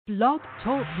Blog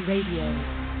Talk Radio.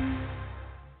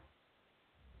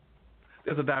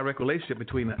 There's a direct relationship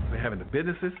between having the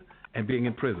businesses and being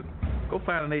in prison. Go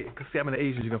find see how many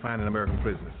Asians you can find in American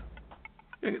prisons.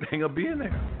 They ain't gonna be in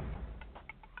there.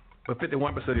 But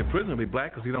 51% of your prisoners will be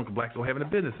black because blacks don't have any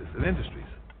businesses and industries.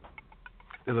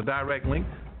 There's a direct link.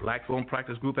 Blacks won't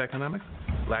practice group economics.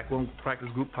 Black won't practice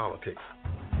group politics.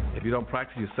 If you don't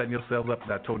practice, you're setting yourself up.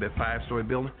 I told that 5-story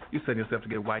building, you're setting yourself to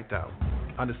get wiped out.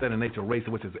 Understand the nature of race,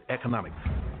 which is economics.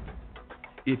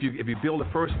 If you build the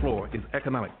first floor, it's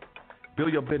economic.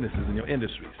 Build your businesses and your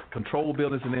industries. Control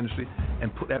business and industry,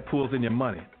 and put that pools in your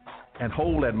money, and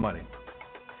hold that money,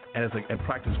 and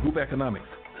practice group economics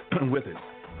with it.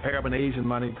 Arab and Asian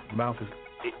money bounces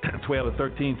 12 to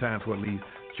 13 times what it leaves.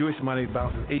 Jewish money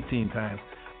bounces 18 times.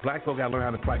 Black folk got to learn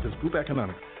how to practice group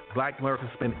economics. Black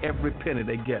Americans spend every penny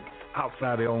they get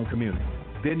outside their own community.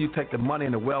 Then you take the money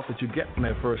and the wealth that you get from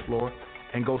that first floor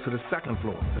and go to the second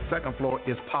floor. The second floor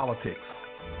is politics.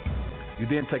 You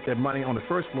then take that money on the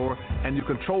first floor and you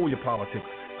control your politics.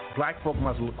 Black folk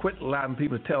must quit allowing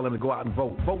people to tell them to go out and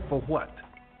vote. Vote for what?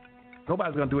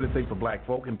 Nobody's going to do anything for black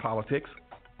folk in politics.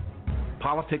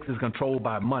 Politics is controlled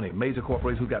by money. Major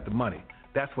corporations who got the money.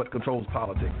 That's what controls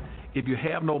politics. If you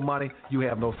have no money, you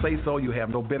have no say-so, you have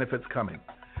no benefits coming.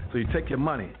 So you take your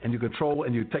money and you control,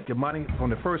 and you take your money on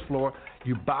the first floor,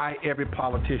 you buy every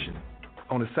politician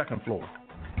on the second floor.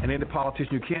 And any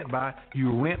politician you can't buy,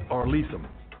 you rent or lease them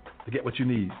to get what you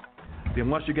need. Then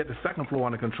once you get the second floor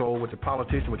under control with the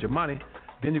politician, with your money,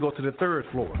 then you go to the third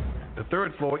floor. The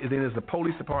third floor is the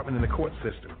police department and the court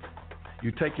system.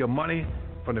 You take your money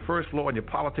from the first floor and your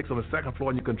politics on the second floor,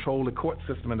 and you control the court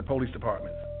system and the police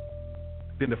departments.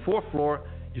 Then the fourth floor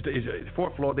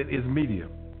then is media.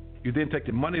 You then take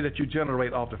the money that you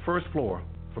generate off the first floor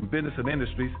from business and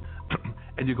industries,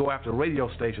 and you go after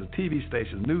radio stations, TV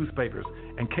stations, newspapers,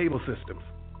 and cable systems,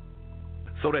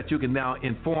 so that you can now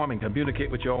inform and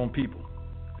communicate with your own people.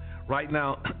 Right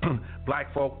now,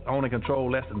 black folk own and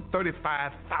control less than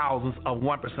 35 thousandths of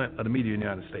 1% of the media in the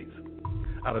United States.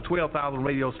 Out of 12,000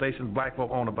 radio stations, black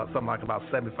folk own about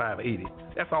 75 or 80.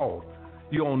 That's all.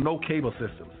 You own no cable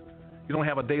systems. You don't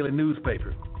have a daily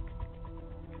newspaper.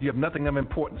 You have nothing of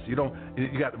importance. You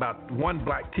got about one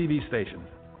black TV station.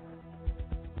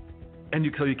 And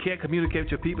so you can't communicate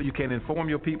with your people. You can't inform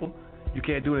your people. You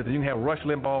can't do anything. You can have Rush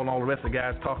Limbaugh and all the rest of the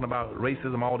guys talking about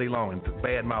racism all day long and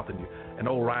bad-mouthing you, and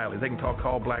O'Reilly. They can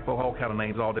call black folk all kind of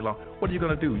names all day long. What are you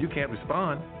going to do? You can't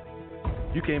respond.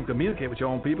 You can't communicate with your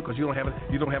own people because you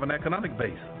don't have an economic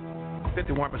base.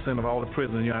 51% of all the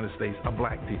prisoners in the United States are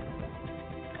black people.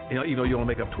 Even though you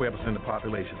only make up 12% of the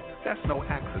population. That's no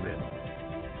accident.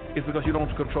 It's because you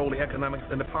don't control the economics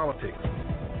and the politics.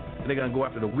 And they're going to go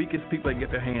after the weakest people they can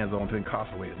get their hands on to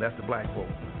incarcerate them. That's the black folk.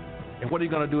 And what are you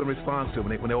going to do in response to them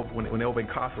when they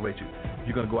over-incarcerate you?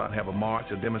 You're going to go out and have a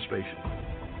march, a demonstration.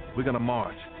 We're going to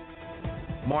march.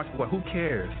 March for what? Who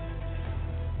cares?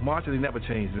 Marches never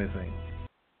changed anything.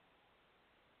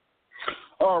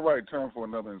 All right, time for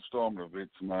another installment of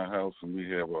It's My House, and we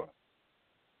have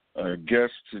a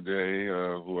guest today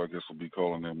who I guess will be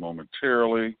calling in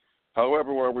momentarily.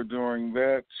 However, while we're doing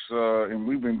that, and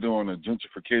we've been doing a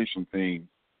gentrification theme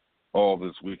all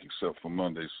this week except for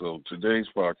Monday. So today's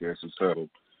podcast is titled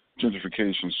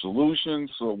Gentrification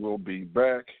Solutions. So we'll be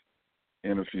back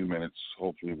in a few minutes,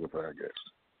 hopefully with our guest.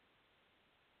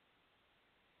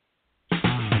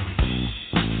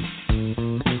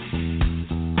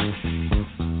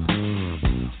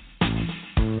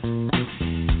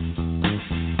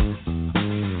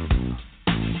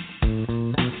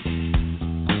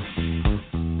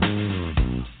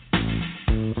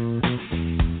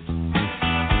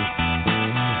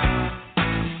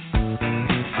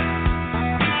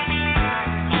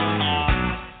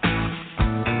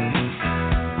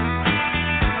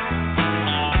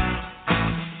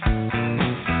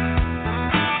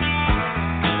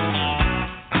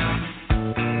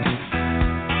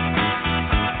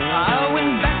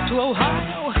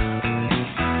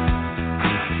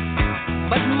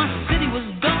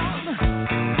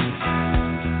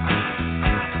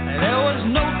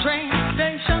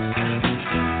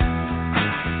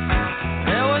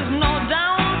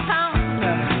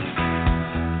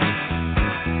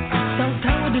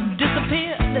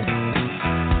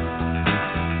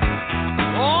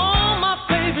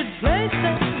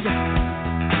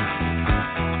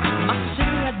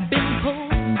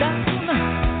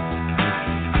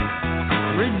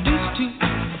 Reduced to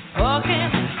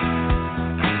fucking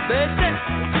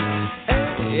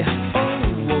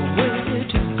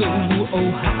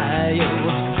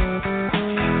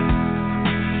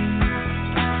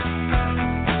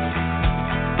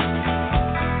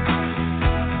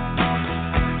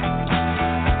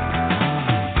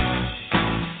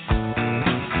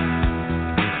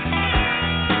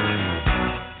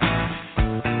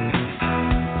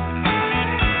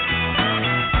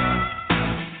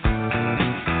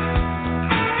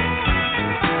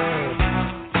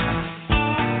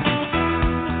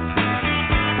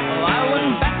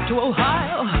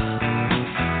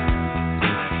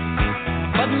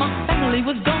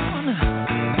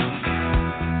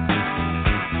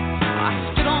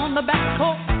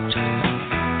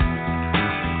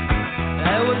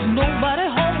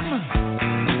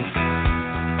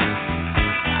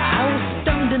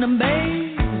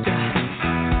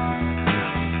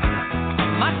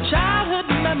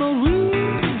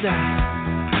saw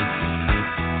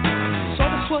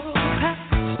the swirl pass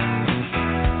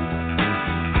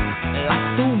like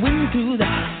the wind through the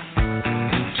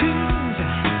trees.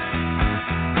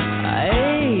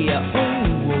 Hey, oh,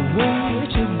 where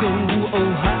to go,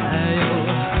 Ohio?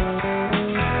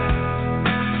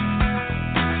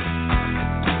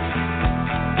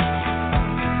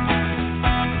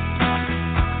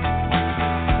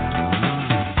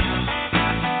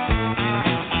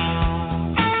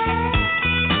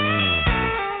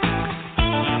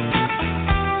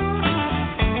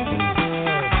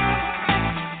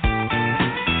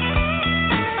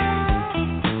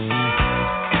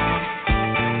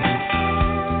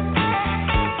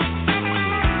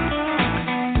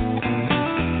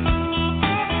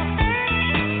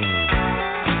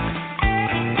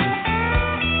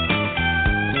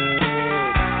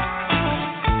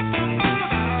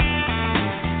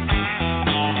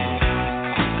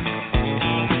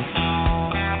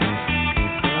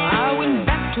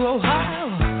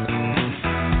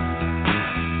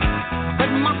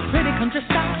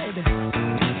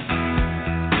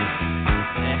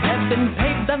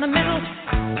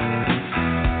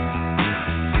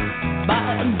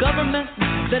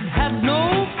 That had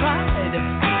no pride.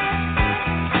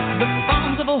 The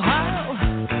farms of Ohio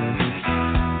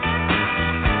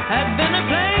had been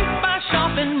replaced by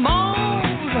shopping malls,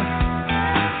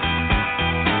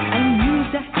 and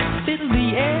music filled the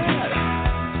air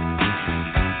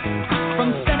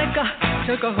from Seneca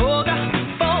to Cuyahoga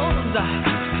Falls.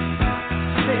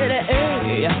 Said,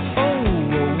 hey, oh,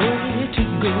 where to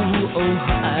go,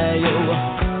 Ohio?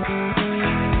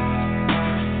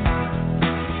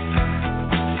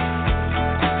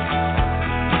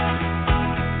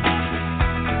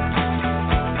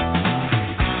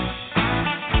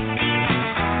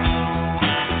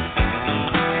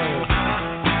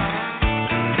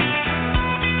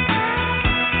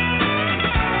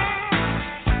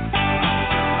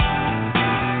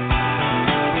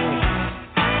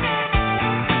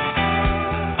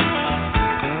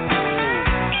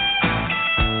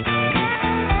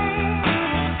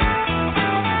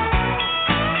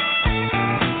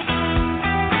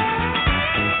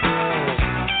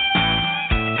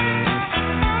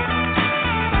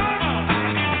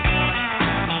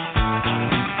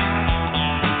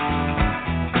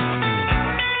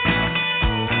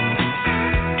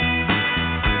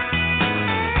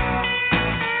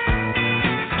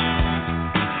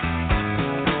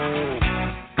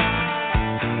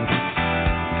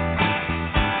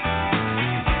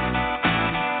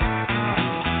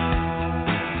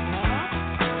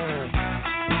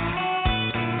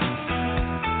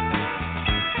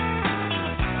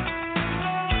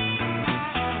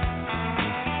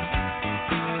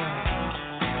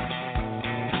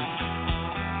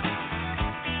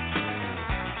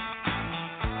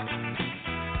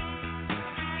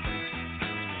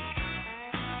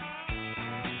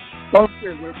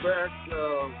 Okay, we're back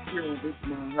here on This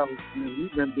My House. And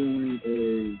we've been doing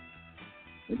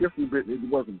I guess it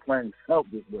wasn't planned out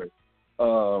this way,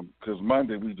 because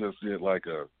Monday we just did like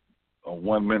a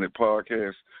 1-minute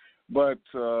podcast. But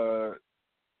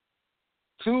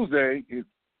Tuesday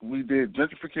we did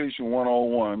Gentrification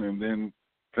 101, and then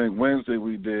I think Wednesday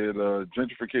we did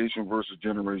Gentrification versus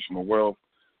Generational Wealth.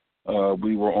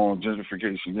 We were on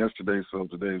gentrification yesterday, so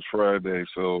today is Friday.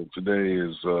 So today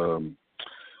is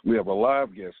we have a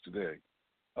live guest today,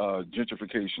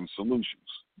 Gentrification Solutions.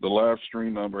 The live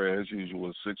stream number, as usual,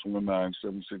 is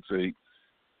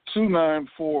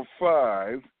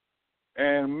 619-768-2945.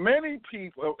 And many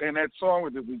people, and that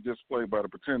song that we just played by the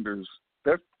Pretenders,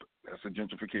 that's a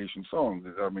gentrification song.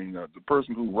 I mean, the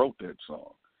person who wrote that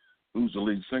song, who's the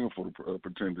lead singer for the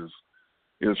Pretenders,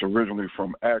 is originally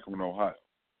from Akron, Ohio.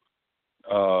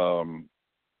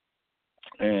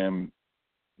 And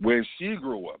where she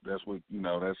grew up, that's what,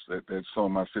 that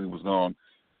song My City Was Gone,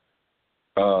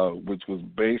 which was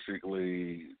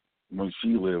basically, when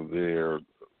she lived there,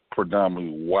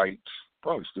 predominantly white,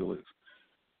 probably still is,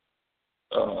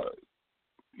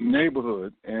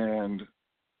 neighborhood, and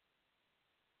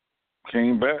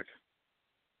came back,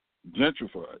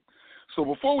 gentrified. So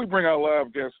before we bring our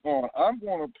live guests on, I'm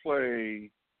going to play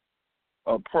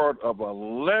a part of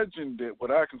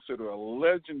what I consider a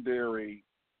legendary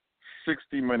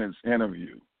 60 Minutes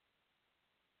interview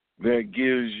that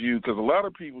gives you, because a lot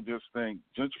of people just think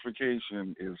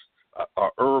gentrification is a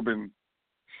urban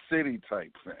city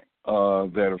type thing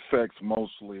that affects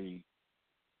mostly,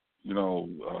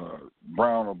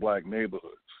 brown or black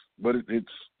neighborhoods. But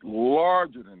it's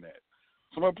larger than that.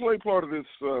 So I'm going to play part of this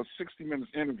 60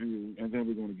 Minutes interview, and then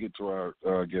we're going to get to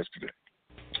our guest today.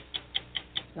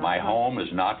 My home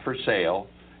is not for sale,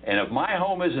 And if my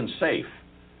home isn't safe,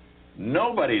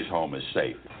 nobody's home is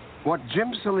safe. What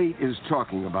Jim Salete is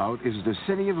talking about is the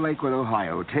city of Lakewood,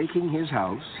 Ohio, taking his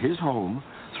house, his home,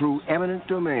 through eminent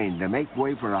domain to make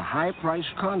way for a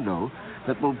high-priced condo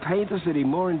that will pay the city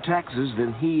more in taxes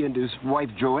than he and his wife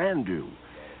Joanne do.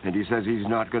 And he says he's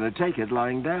not going to take it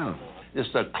lying down.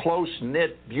 It's a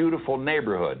close-knit, beautiful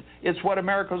neighborhood. It's what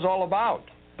America's all about.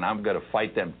 And I'm going to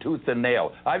fight them tooth and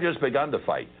nail. I've just begun to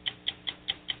fight.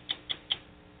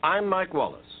 I'm Mike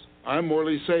Wallace. I'm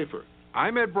Morley Safer.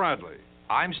 I'm Ed Bradley.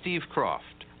 I'm Steve Croft.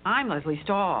 I'm Leslie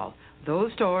Stahl.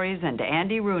 Those stories and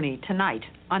Andy Rooney tonight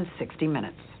on 60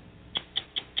 Minutes.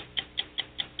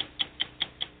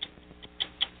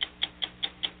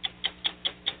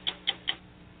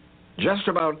 Just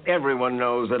about everyone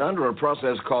knows that under a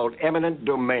process called eminent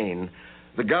domain,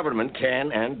 the government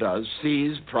can and does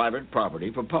seize private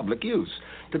property for public use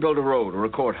to build a road or a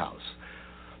courthouse.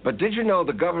 But did you know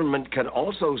the government can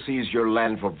also seize your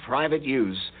land for private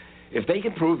use if they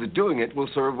can prove that doing it will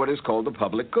serve what is called the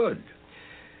public good?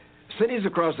 Cities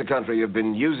across the country have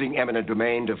been using eminent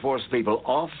domain to force people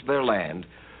off their land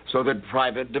so that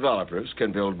private developers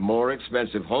can build more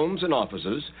expensive homes and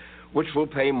offices which will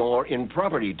pay more in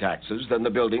property taxes than the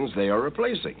buildings they are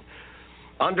replacing.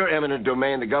 Under eminent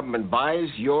domain, the government buys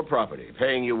your property,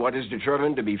 paying you what is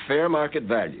determined to be fair market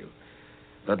value.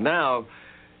 But now,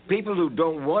 people who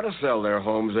don't want to sell their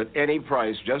homes at any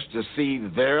price just to see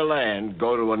their land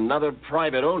go to another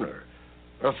private owner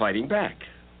are fighting back.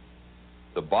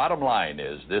 The bottom line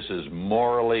is this is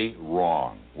morally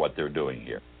wrong, what they're doing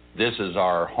here. This is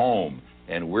our home,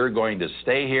 and we're going to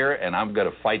stay here, and I'm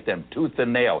going to fight them tooth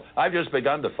and nail. I've just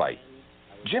begun to fight.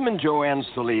 Jim and Joanne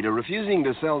Salete are refusing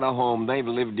to sell the home they've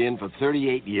lived in for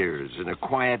 38 years in a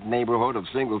quiet neighborhood of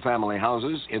single-family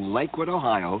houses in Lakewood,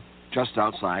 Ohio, just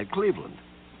outside Cleveland.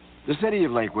 The city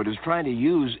of Lakewood is trying to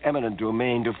use eminent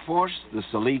domain to force the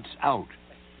Saletes out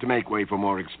to make way for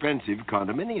more expensive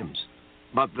condominiums.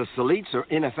 But the Saletes are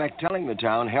in effect telling the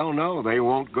town, hell no, they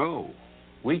won't go.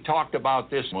 We talked about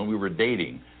this when we were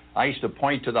dating. I used to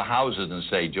point to the houses and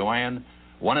say, Joanne,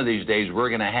 one of these days we're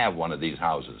going to have one of these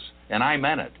houses. And I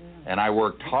meant it. And I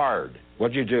worked hard.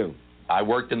 What'd you do? I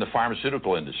worked in the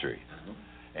pharmaceutical industry.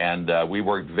 And we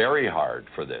worked very hard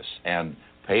for this and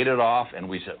paid it off. And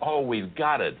we said, oh, we've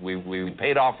got it. We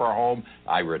paid off our home.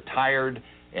 I retired.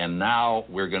 And now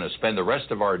we're going to spend the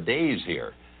rest of our days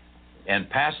here and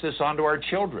pass this on to our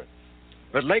children.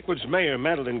 But Lakewood's mayor,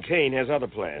 Madeline Kane, has other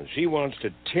plans. She wants to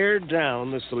tear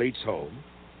down the Saletes' home,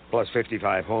 plus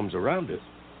 55 homes around it,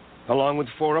 along with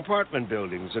 4 apartment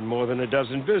buildings and more than a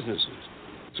dozen businesses,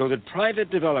 so that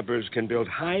private developers can build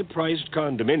high-priced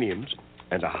condominiums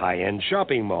and a high-end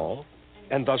shopping mall,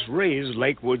 and thus raise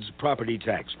Lakewood's property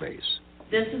tax base.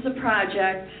 This is a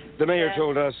project. The mayor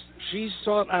told us she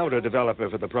sought out a developer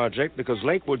for the project because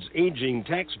Lakewood's aging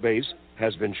tax base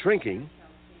has been shrinking,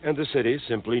 and the city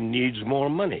simply needs more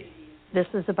money. This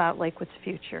is about Lakewood's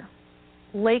future.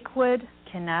 Lakewood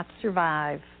cannot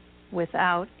survive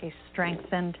without a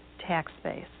strengthened tax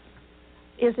base.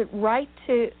 Is it right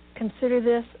to consider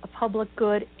this a public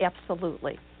good?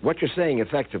 Absolutely. What you're saying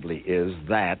effectively is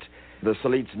that the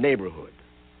Saletes neighborhood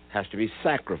has to be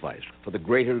sacrificed for the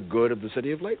greater good of the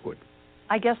city of Lakewood.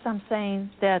 I guess I'm saying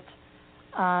that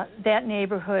that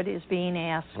neighborhood is being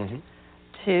asked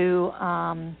to,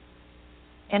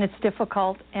 and it's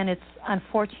difficult and it's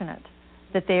unfortunate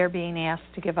that they are being asked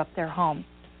to give up their home.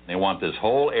 They want this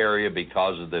whole area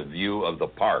because of the view of the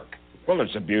park. Well,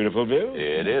 it's a beautiful view.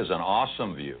 It is an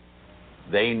awesome view.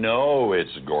 They know it's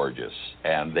gorgeous,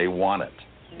 and they want it.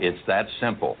 It's that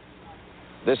simple.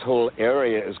 This whole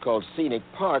area is called Scenic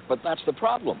Park, but that's the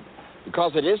problem.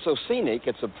 Because it is so scenic,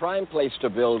 it's a prime place to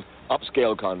build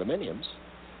upscale condominiums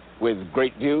with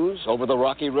great views over the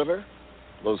Rocky River.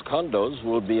 Those condos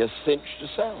will be a cinch to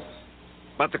sell.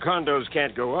 But the condos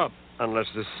can't go up unless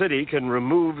the city can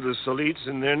remove the Saletes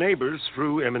and their neighbors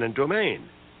through eminent domain.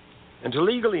 And to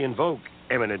legally invoke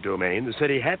eminent domain, the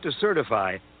city had to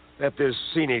certify that this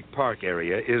scenic park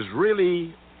area is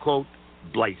really, quote,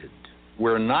 blighted.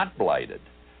 We're not blighted.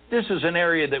 This is an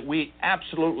area that we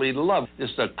absolutely love.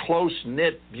 It's a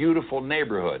close-knit, beautiful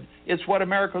neighborhood. It's what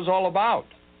America's all about.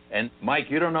 And, Mike,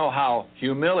 you don't know how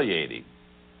humiliating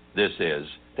this is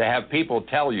to have people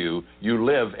tell you you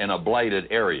live in a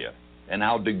blighted area and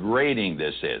how degrading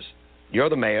this is. You're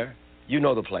the mayor. You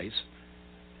know the place.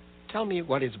 Tell me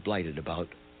what is blighted about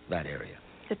that area.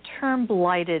 The term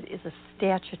blighted is a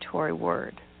statutory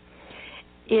word.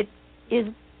 It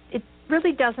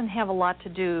really doesn't have a lot to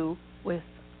do with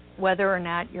whether or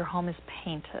not your home is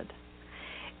painted.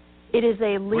 It is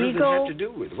a legal what does it have to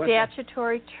do with?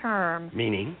 statutory term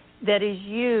meaning that is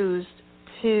used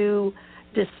to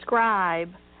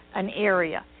describe an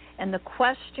area. And the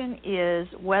question is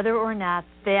whether or not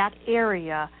that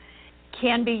area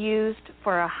can be used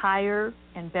for a higher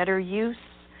and better use,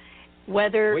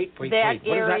 whether Wait. that What does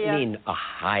area... that mean, a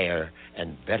higher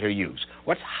and better use?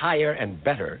 What's higher and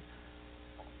better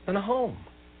than a home?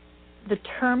 The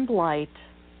term blight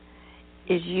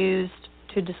is used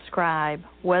to describe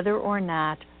whether or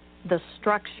not the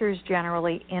structures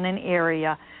generally in an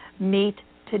area meet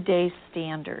today's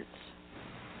standards.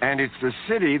 And it's the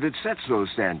city that sets those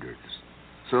standards.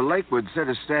 So Lakewood set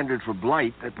a standard for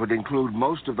blight that would include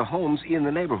most of the homes in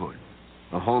the neighborhood.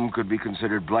 A home could be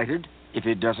considered blighted if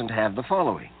it doesn't have the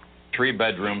following: 3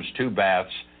 bedrooms, 2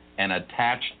 baths, an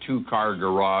attached 2-car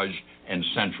garage, and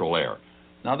central air.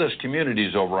 Now, this community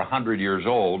is over 100 years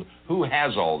old. Who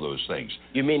has all those things?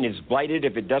 You mean it's blighted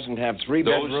if it doesn't have 3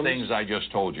 bedrooms? Those things I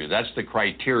just told you. That's the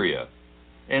criteria.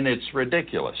 And it's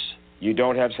ridiculous. You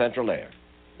don't have central air.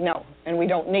 No, and we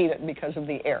don't need it because of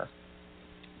the air.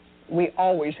 We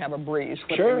always have a breeze.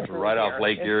 Sure. Right off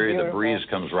Lake Erie, the breeze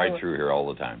comes right through here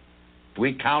all the time.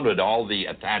 We counted all the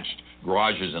attached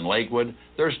garages in Lakewood.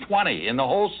 There's 20 in the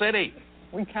whole city.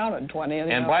 We counted 20.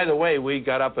 And by the way, we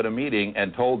got up at a meeting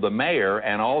and told the mayor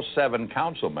and all 7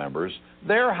 council members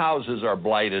their houses are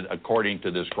blighted according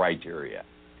to this criteria.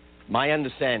 My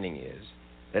understanding is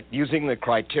that using the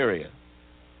criteria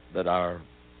that are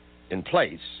in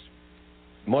place,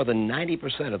 more than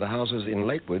 90% of the houses in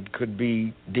Lakewood could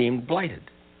be deemed blighted,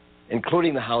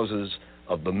 including the houses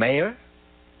of the mayor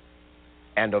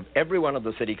and of every one of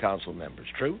the city council members.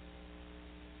 True?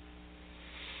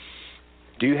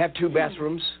 Do you have 2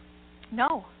 bathrooms?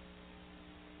 No.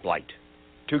 Blight.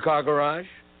 2-car garage?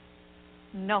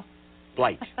 No.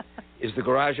 Blight. Is the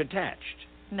garage attached?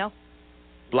 No.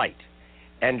 Blight.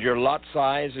 And your lot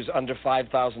size is under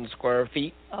 5,000 square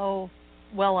feet? Oh,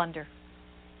 well under.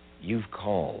 You've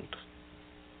called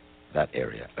that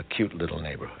area a cute little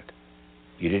neighborhood.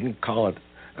 You didn't call it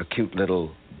a cute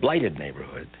little blighted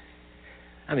neighborhood.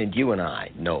 I mean, you and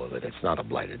I know that it's not a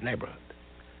blighted neighborhood.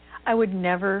 I would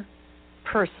never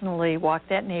personally walk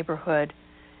that neighborhood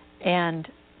and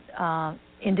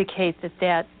indicate that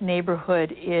that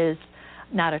neighborhood is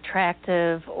not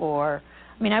attractive or,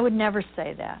 I mean, I would never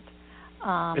say that.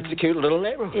 It's a cute little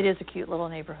neighborhood. It is a cute little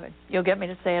neighborhood. You'll get me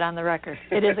to say it on the record.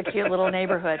 It is a cute little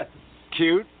neighborhood.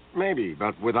 Cute? Maybe,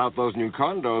 but without those new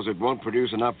condos, it won't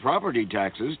produce enough property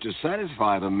taxes to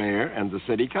satisfy the mayor and the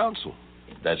city council.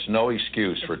 That's no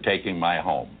excuse for taking my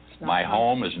home. My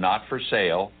home is not for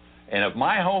sale, and if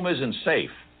my home isn't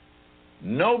safe,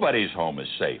 nobody's home is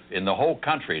safe in the whole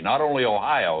country, not only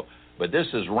Ohio, but this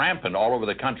is rampant all over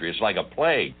the country. It's like a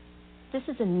plague. This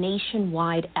is a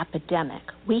nationwide epidemic.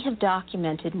 We have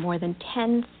documented more than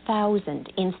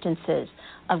 10,000 instances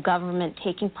of government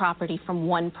taking property from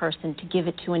one person to give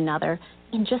it to another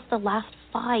in just the last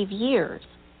 5 years.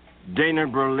 Dana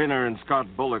Berliner and Scott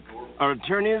Bullock are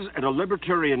attorneys at a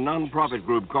libertarian nonprofit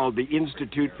group called the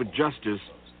Institute for Justice,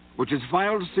 which has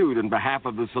filed suit on behalf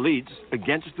of the Solites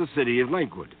against the city of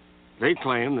Lakewood. They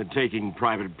claim that taking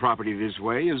private property this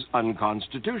way is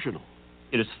unconstitutional.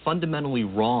 It is fundamentally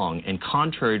wrong and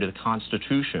contrary to the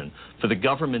Constitution for the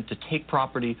government to take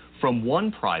property from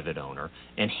one private owner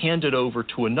and hand it over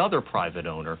to another private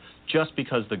owner just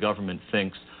because the government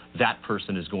thinks that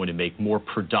person is going to make more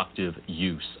productive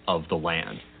use of the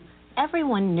land.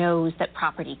 Everyone knows that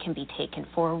property can be taken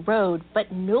for a road,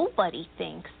 but nobody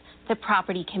thinks that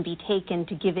property can be taken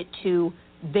to give it to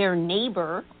their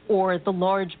neighbor or the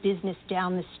large business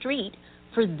down the street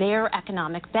for their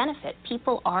economic benefit.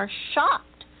 People are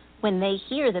shocked when they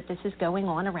hear that this is going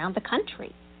on around the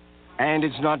country. And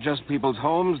it's not just people's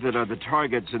homes that are the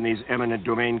targets in these eminent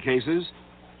domain cases.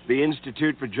 The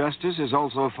Institute for Justice has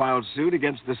also filed suit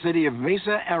against the city of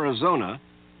Mesa, Arizona,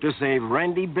 to save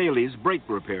Randy Bailey's brake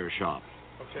repair shop.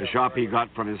 The shop he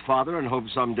got from his father and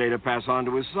hopes someday to pass on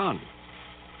to his son.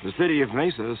 The city of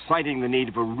Mesa, citing the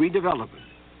need for redevelopment,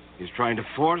 is trying to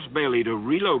force Bailey to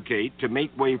relocate to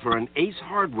make way for an Ace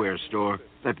Hardware store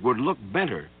that would look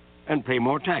better and pay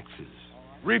more taxes.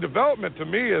 Redevelopment to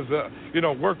me is,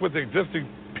 work with the existing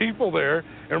people there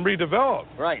and redevelop.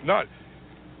 Right. Not,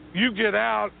 you get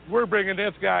out, we're bringing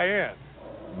this guy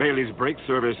in. Bailey's Brake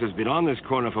Service has been on this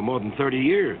corner for more than 30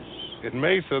 years. In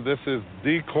Mesa, this is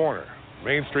the corner,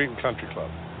 Main Street and Country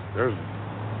Club. There's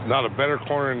not a better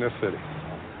corner in this city.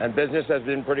 And business has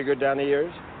been pretty good down the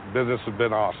years? Business has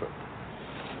been awesome.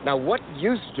 Now, what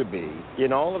used to be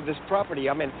in all of this property,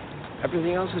 I mean,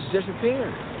 everything else has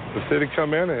disappeared. The city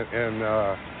come in and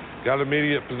got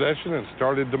immediate possession and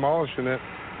started demolishing it,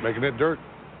 making it dirt.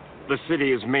 The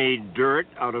city has made dirt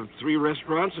out of 3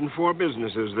 restaurants and 4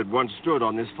 businesses that once stood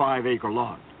on this 5-acre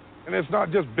lot. And it's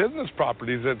not just business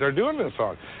properties that they're doing this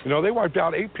on. You know, they wiped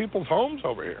out 8 people's homes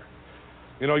over here.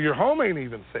 You know, your home ain't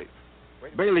even safe.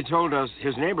 Bailey told us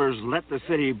his neighbors let the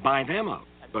city buy them out,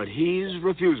 but he's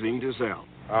refusing to sell.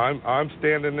 I'm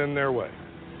standing in their way.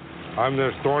 I'm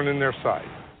their thorn in their side.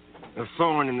 A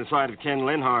thorn in the side of Ken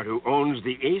Lenhart, who owns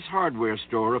the Ace Hardware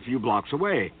store a few blocks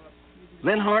away.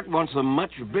 Lenhart wants a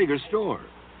much bigger store.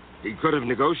 He could have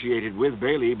negotiated with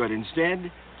Bailey, but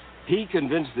instead, he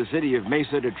convinced the city of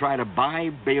Mesa to try to buy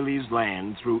Bailey's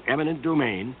land through eminent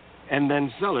domain and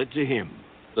then sell it to him.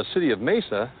 The city of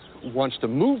Mesa wants to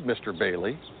move Mr.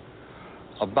 Bailey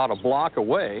about a block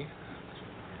away,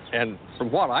 and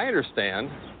from what I understand,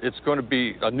 it's going to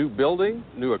be a new building,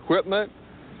 new equipment,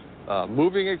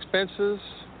 moving expenses,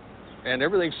 and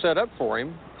everything set up for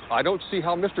him. I don't see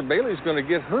how Mr. Bailey's going to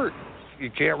get hurt. You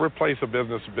can't replace a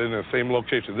business in the same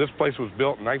location. This place was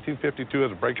built in 1952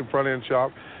 as a break and front end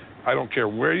shop. I don't care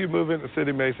where you move into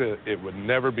City of Mesa, it would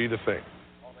never be the same.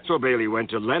 So Bailey went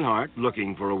to Lenhart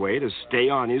looking for a way to stay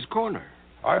on his corner.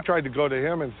 I tried to go to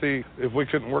him and see if we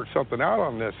couldn't work something out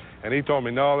on this, and he told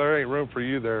me, no, there ain't room for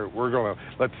you there. We're going to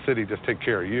let the city just take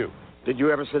care of you. Did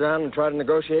you ever sit down and try to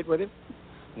negotiate with him?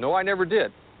 No, I never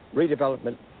did.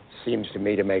 Redevelopment seems to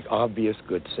me to make obvious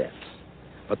good sense.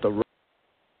 But the...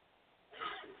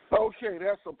 Okay,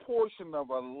 that's a portion of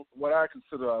what I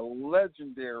consider a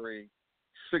legendary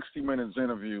 60 Minutes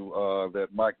interview that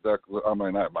Mike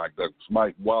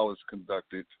Wallace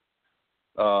conducted.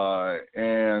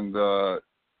 And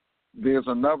there's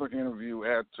another interview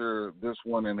after this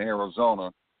one in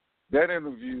Arizona. That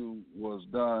interview was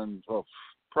done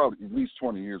probably at least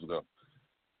 20 years ago.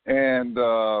 And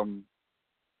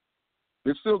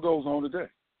it still goes on today.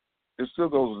 It still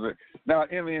goes on today. Now,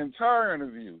 in the entire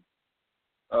interview,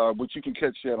 which you can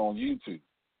catch that on YouTube,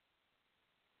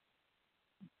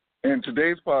 and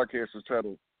today's podcast is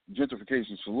titled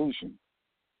Gentrification Solutions.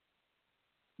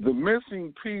 The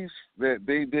missing piece that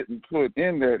they didn't put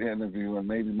in that interview, and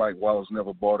maybe Mike Wallace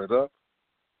never brought it up,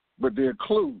 but their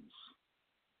clues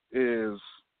is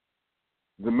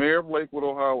the mayor of Lakewood,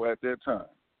 Ohio at that time,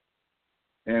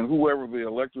 and whoever the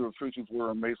elected officials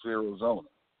were in Mesa, Arizona.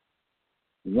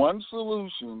 One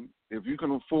solution, if you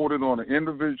can afford it on an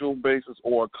individual basis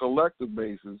or a collective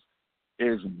basis,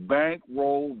 is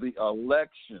bankroll the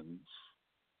elections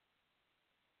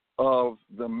of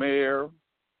the mayor,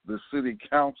 the city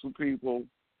council people,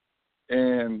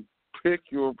 and pick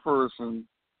your person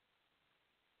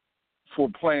for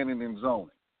planning and zoning.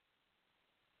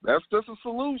 That's just a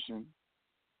solution,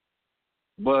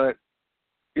 but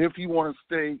if you want to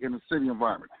stay in the city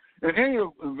environment. In any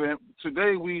event,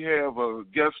 today we have a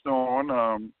guest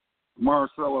on,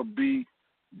 Marcella B.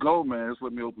 Gomez.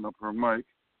 Let me open up her mic.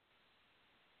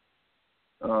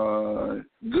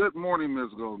 Good morning, Ms.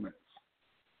 Gomez.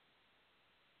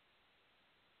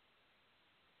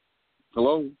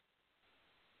 Hello?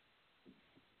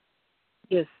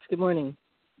 Yes, good morning.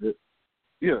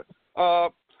 Yeah.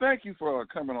 Thank you for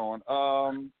coming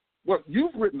on. Well,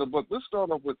 you've written a book. Let's start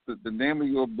off with the name of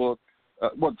your book.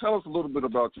 Well, tell us a little bit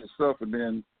about yourself and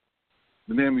then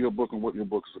the name of your book and what your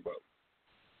book is about.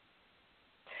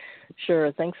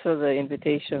 Sure. Thanks for the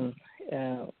invitation.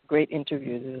 Great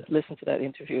interview. To listen to that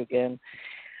interview again.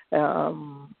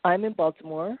 I'm in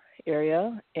Baltimore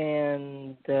area,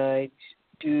 and I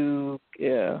do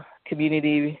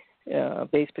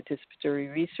community-based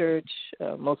participatory research,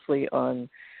 mostly on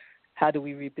how do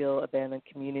we rebuild abandoned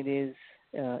communities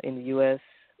in the U.S.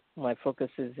 My focus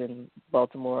is in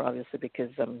Baltimore, obviously, because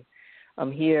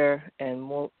I'm here,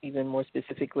 and even more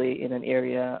specifically in an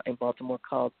area in Baltimore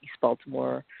called East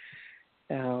Baltimore.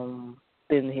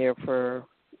 Been here for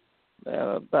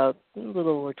about a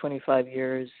little over 25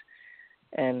 years,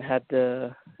 and had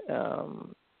the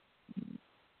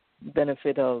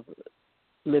benefit of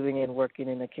living and working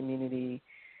in a community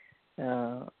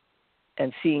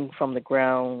and seeing from the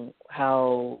ground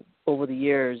how over the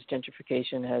years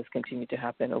gentrification has continued to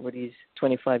happen over these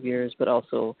 25 years, but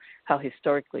also how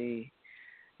historically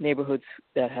neighborhoods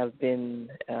that have been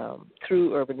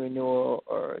through urban renewal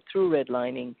or through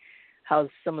redlining, how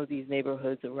some of these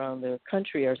neighborhoods around the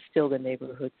country are still the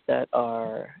neighborhoods that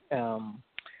are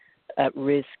at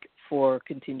risk for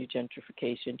continued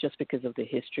gentrification just because of the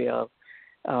history of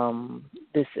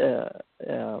this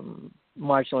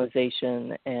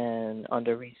marginalization and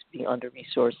being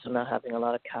under-resourced and not having a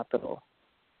lot of capital.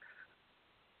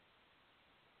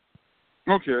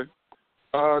 Okay.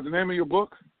 The name of your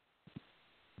book?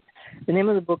 The name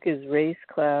of the book is Race,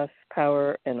 Class,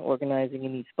 Power, and Organizing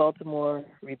in East Baltimore,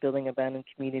 Rebuilding Abandoned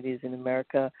Communities in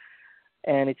America.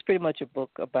 And it's pretty much a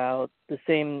book about the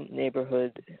same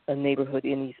neighborhood, a neighborhood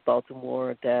in East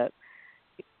Baltimore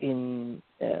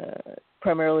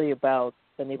primarily about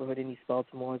the neighborhood in East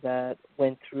Baltimore that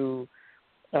went through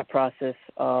a process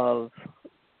of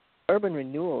urban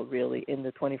renewal, really, in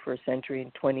the 21st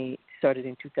century. Started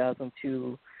in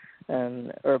 2002,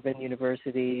 urban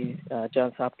university,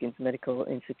 Johns Hopkins Medical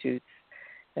Institute,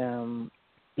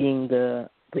 being the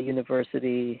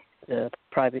university, the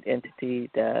private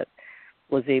entity that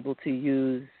was able to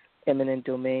use eminent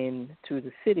domain through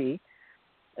the city,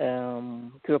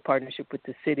 through a partnership with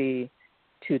the city,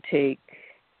 to take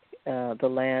the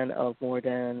land of more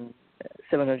than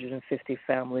 750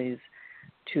 families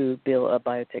to build a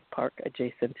biotech park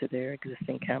adjacent to their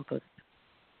existing campus.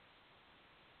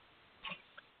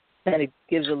 And it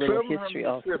gives a little history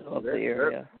also of the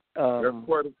area. That's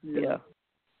quite a few. Yeah.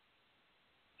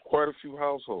 Quite a few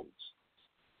households.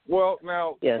 Well,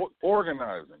 now, yes.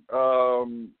 Organizing.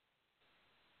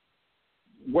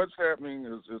 What's happening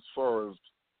as far as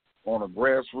on a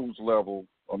grassroots level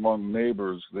among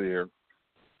neighbors there,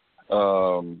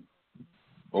 or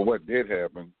what did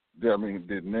happen? I mean,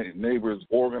 did neighbors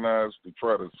organize to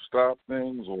try to stop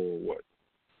things, or what?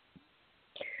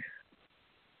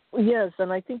 Yes,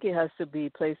 and I think it has to be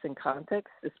placed in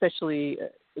context, especially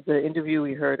the interview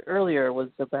we heard earlier was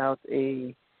about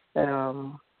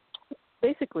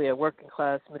basically a working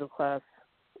class, middle class,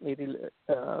 maybe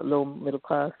low middle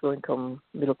class, low income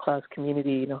middle class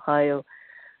community in Ohio,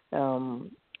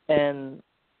 and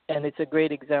it's a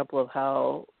great example of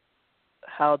how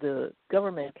the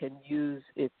government can use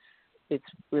its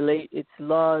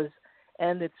laws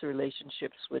and its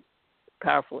relationships with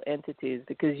powerful entities,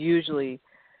 because usually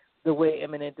the way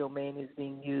eminent domain is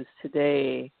being used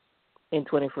today in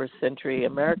 21st century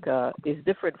America is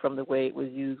different from the way it was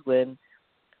used when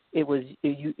it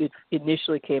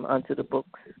initially came onto the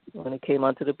books. When it came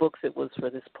onto the books, it was for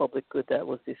this public good that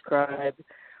was described.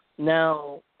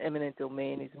 Now, eminent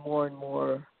domain is more and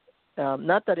more,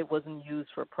 not that it wasn't used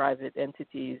for private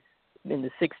entities in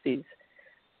the 60s,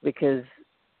 because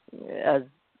as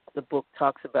the book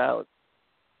talks about,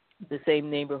 the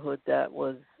same neighborhood that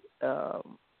was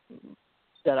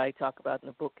that I talk about in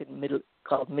the book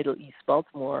called Middle East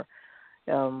Baltimore,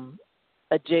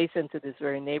 adjacent to this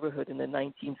very neighborhood in the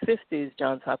 1950s,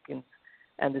 Johns Hopkins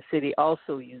and the city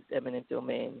also used eminent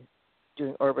domain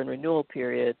during urban renewal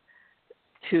period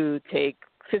to take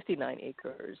 59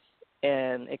 acres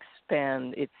and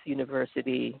expand its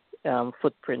university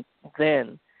footprint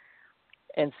then.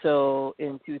 And so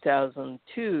in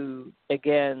 2002,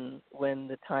 again, when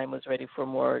the time was ready for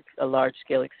a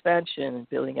large-scale expansion,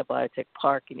 building a biotech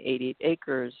park in 88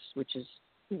 acres, which is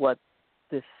what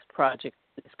this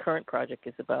current project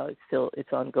is about.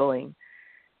 It's ongoing.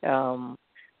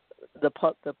 The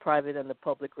private and the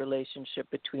public relationship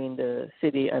between the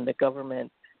city and the government,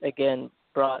 again,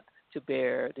 brought to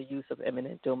bear the use of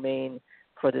eminent domain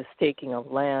for the staking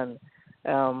of land.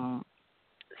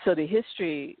 So the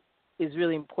history is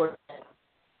really important.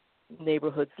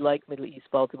 Neighborhoods like Middle East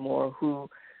Baltimore, who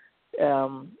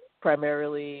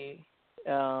primarily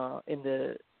in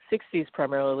the 60s,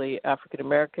 primarily African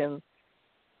American,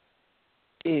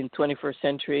 in 21st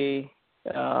century,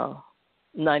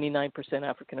 99%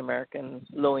 African American,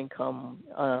 low income,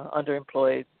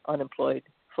 underemployed, unemployed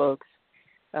folks,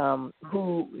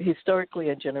 who historically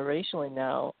and generationally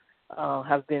now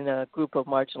have been a group of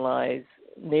marginalized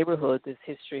neighborhoods, this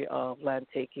history of land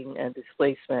taking and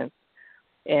displacement.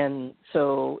 And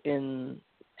so in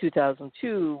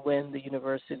 2002, when the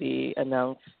university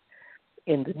announced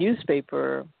in the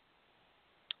newspaper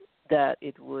that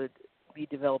it would be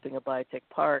developing a biotech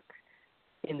park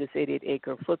in this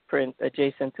 88-acre footprint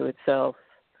adjacent to itself,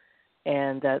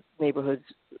 and that the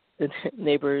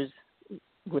neighbors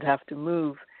would have to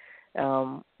move,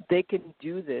 they can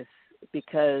do this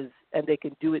and they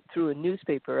can do it through a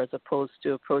newspaper as opposed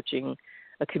to approaching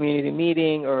a community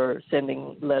meeting or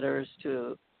sending letters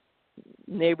to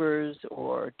neighbors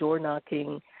or door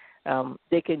knocking.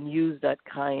 They can use that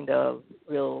kind of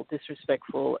real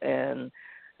disrespectful and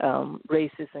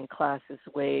racist and classist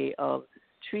way of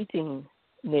treating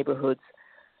neighborhoods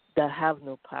that have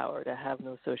no power, that have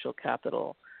no social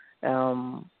capital,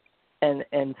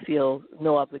 and feel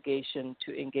no obligation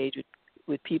to engage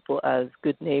with people as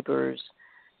good neighbors,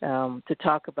 to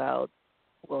talk about,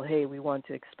 well, hey, we want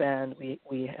to expand,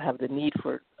 we have the need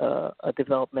for a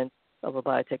development of a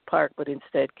biotech park, but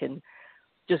instead can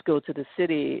just go to the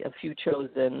city, a few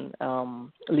chosen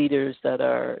leaders that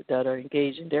are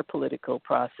engaged in their political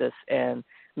process and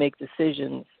make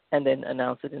decisions and then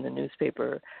announce it in the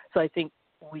newspaper. So I think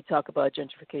we talk about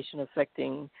gentrification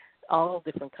affecting all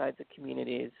different kinds of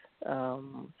communities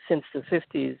since the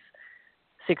 50s,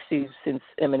 60s, since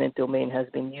eminent domain has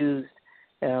been used.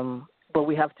 But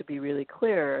we have to be really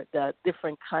clear that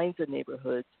different kinds of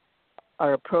neighborhoods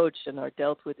are approached and are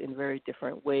dealt with in very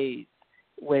different ways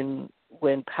when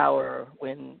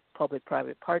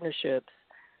public-private partnerships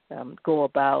go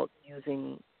about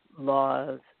using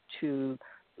laws to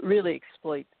really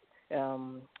exploit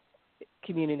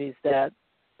communities that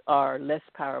are less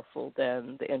powerful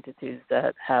than the entities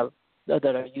that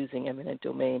are using eminent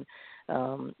domain.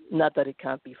 Not that it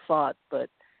can't be fought, but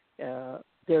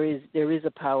there is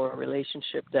a power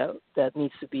relationship that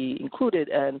needs to be included,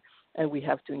 and we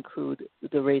have to include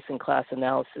the race and class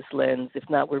analysis lens. If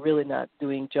not, we're really not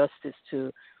doing justice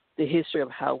to the history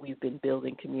of how we've been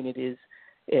building communities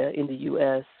in the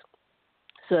U.S.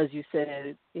 So as you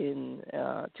said, in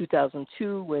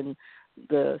 2002, when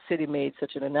the city made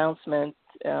such an announcement,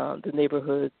 the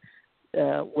neighborhood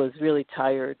was really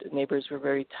tired. Neighbors were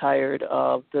very tired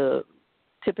of the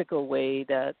typical way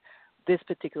that this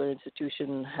particular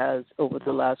institution has, over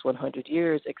the last 100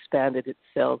 years, expanded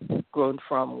itself, grown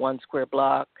from 1 square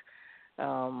block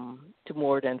to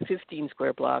more than 15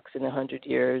 square blocks in 100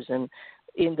 years. And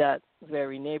in that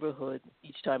very neighborhood,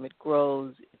 each time it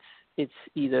grows, it's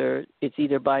either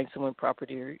buying someone's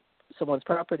property or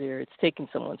it's taking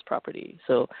someone's property.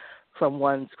 So from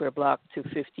 1 square block to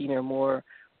 15 or more,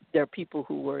 there are people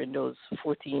who were in those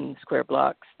 14 square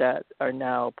blocks that are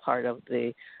now part of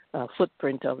the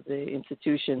footprint of the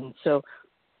institution. So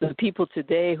the people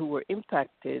today who were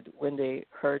impacted when they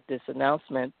heard this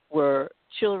announcement were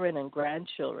children and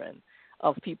grandchildren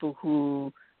of people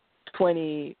who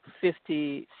 20,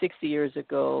 50, 60 years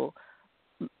ago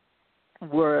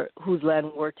whose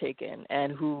land were taken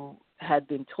and who had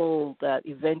been told that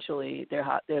eventually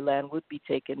their land would be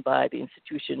taken by the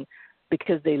institution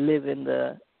because they live in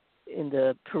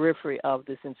the periphery of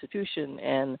this institution,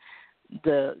 and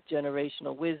the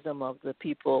generational wisdom of the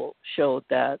people showed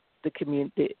that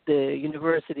the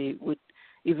university would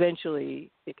eventually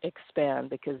expand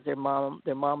because their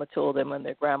mama told them and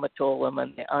their grandma told them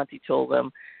and their auntie told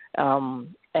them,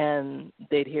 and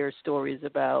they'd hear stories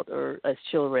about, or as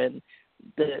children,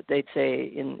 they'd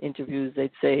say in interviews,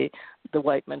 they'd say the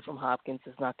white man from Hopkins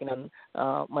is knocking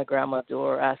on my grandma's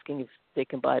door asking if they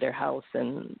can buy their house,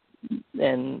 and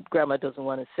grandma doesn't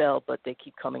want to sell, but they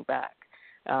keep coming back.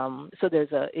 So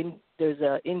there's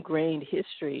a ingrained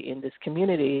history in this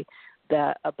community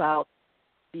that about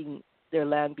their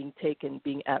land being taken,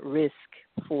 being at risk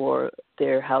for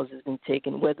their houses being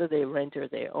taken, whether they rent or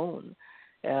they own.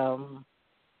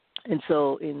 And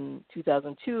so in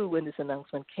 2002, when this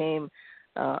announcement came,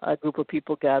 a group of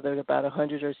people gathered, about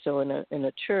 100 or so in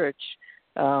a church,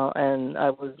 and I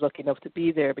was lucky enough to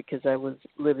be there because I was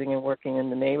living and working in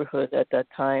the neighborhood at that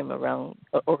time,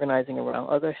 organizing around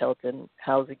other health and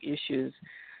housing issues,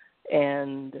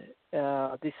 and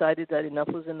decided that enough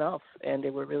was enough, and they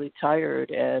were really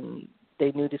tired, and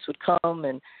they knew this would come,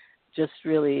 and just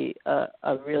really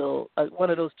one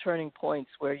of those turning points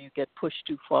where you get pushed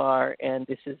too far, and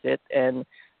this is it. And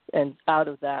out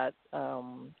of that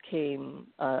came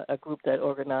a group that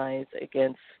organized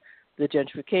against the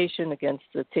gentrification, against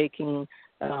the taking.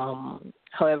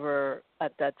 However,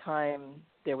 at that time,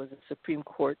 there was a Supreme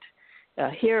Court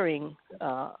hearing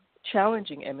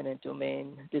challenging eminent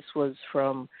domain. This was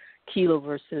from Kelo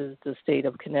versus the state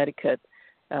of Connecticut.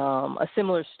 A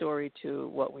similar story to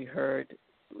what we heard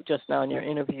just now in your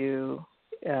interview,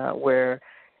 where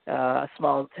a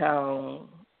small town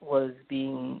was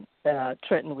being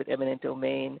threatened with eminent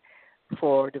domain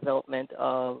for development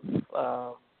of,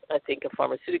 I think, a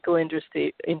pharmaceutical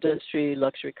industry,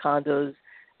 luxury condos,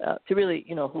 to really,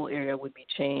 whole area would be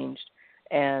changed,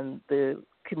 and the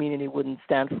community wouldn't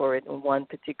stand for it. And one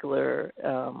particular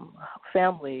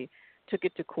family took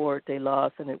it to court. They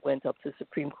lost, and it went up to the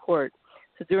Supreme Court.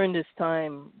 So during this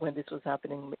time, when this was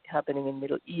happening in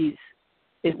Middle East,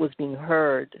 it was being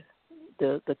heard.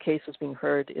 The case was being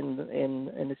heard in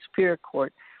the Superior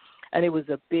Court, and it was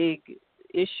a big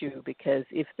issue because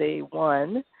if they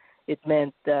won, it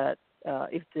meant that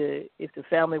if the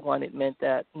family won, it meant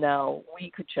that now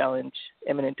we could challenge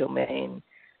eminent domain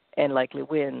and likely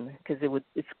win, because it would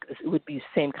be the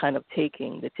same kind of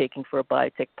taking, the taking for a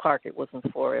biotech park. It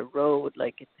wasn't for a road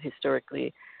like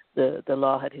historically. The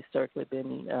law had historically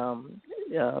been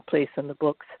placed on the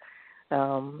books,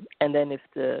 and then if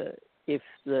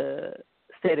the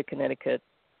state of Connecticut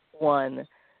won,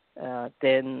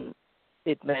 then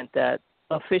it meant that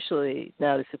officially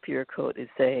now the Superior Court is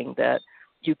saying that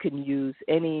you can use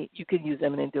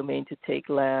eminent domain to take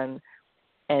land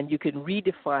and you can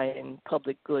redefine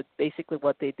public good. Basically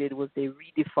what they did was they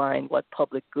redefined what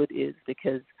public good is,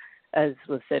 because, as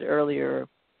was said earlier,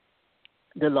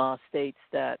 the law states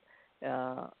that,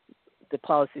 the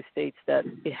policy states that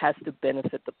it has to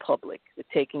benefit the public, the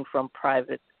taking from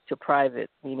private to private,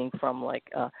 meaning from like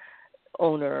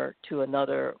owner to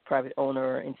another private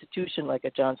owner or institution like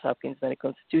a Johns Hopkins Medical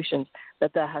Institution,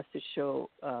 that has to show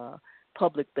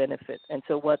public benefit. And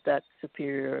so what that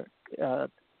Superior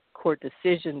Court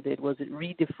decision did was it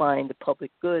redefined the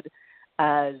public good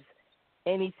as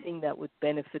anything that would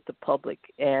benefit the public,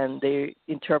 and they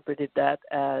interpreted that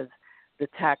as the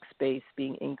tax base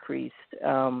being increased,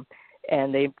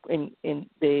 and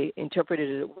they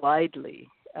interpreted it widely,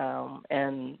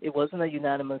 and it wasn't a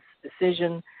unanimous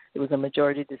decision. It was a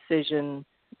majority decision.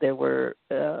 There were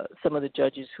some of the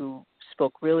judges who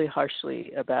spoke really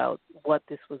harshly about what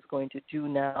this was going to do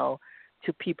now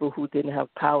to people who didn't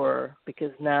have power,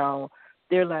 because now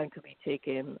their land could be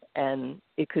taken, and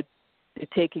the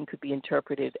taking could be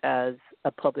interpreted as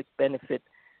a public benefit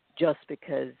just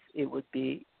because it would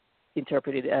be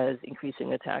interpreted as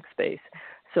increasing the tax base.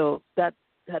 So that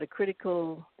had a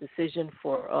critical decision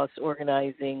for us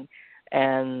organizing,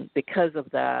 and because of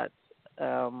that,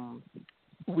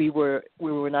 we were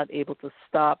not able to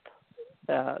stop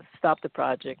the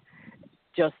project,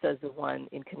 just as the one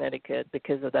in Connecticut,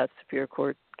 because of that Superior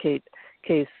Court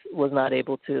case, was not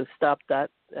able to stop that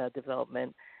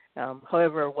development.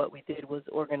 However, what we did was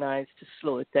organize to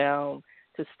slow it down,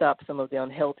 to stop some of the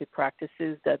unhealthy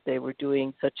practices that they were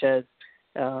doing, such as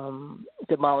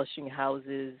demolishing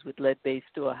houses with lead base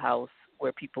to a house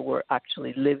where people were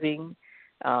actually living.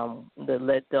 The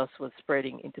lead dust was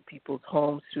spreading into people's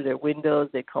homes through their windows.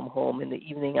 They'd come home in the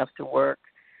evening after work,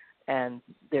 and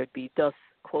there'd be dust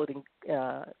coating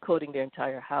their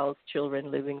entire house, children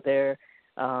living there.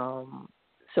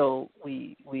 So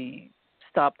we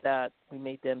stopped that. We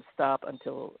made them stop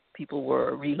until people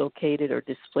were relocated or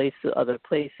displaced to other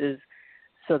places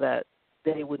so that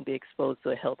they wouldn't be exposed to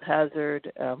a health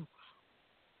hazard.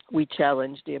 We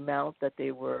challenged the amount that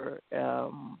they were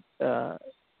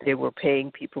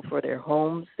paying people for their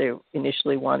homes. They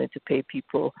initially wanted to pay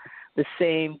people the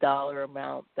same dollar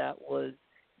amount that was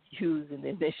used in the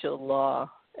initial law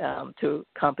to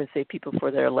compensate people for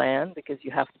their land, because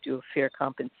you have to do a fair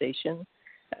compensation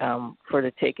for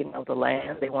the taking of the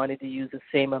land. They wanted to use the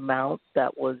same amount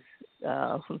that was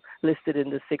listed in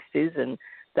the 60s, and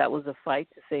that was a fight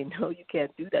to say, no, you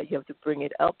can't do that. You have to bring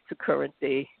it up to current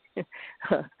day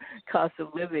cost of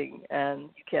living, and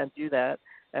you can't do that.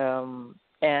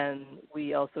 And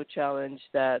we also challenged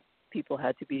that people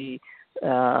had to be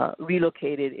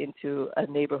relocated into a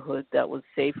neighborhood that was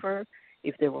safer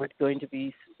if they were going to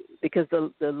be, because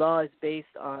the law is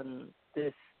based on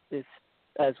this,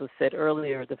 as was said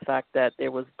earlier, the fact that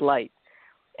there was blight,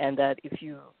 and that if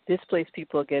you displace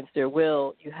people against their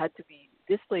will, you had to be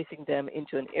displacing them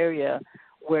into an area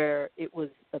where it was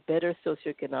a better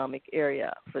socioeconomic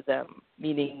area for them,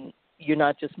 meaning you're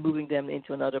not just moving them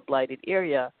into another blighted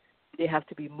area. They have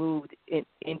to be moved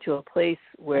into a place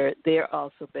where they're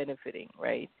also benefiting,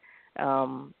 right?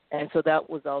 And so that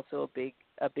was also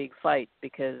a big fight,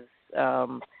 because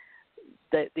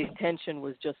the intention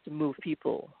was just to move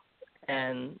people,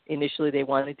 and initially they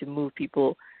wanted to move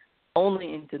people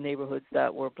only into neighborhoods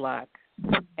that were black,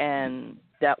 and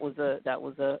that was a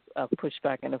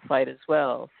pushback and a fight as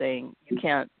well, saying you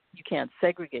can't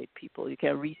segregate people, you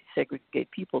can't resegregate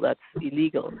people, that's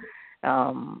illegal.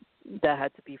 That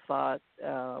had to be fought.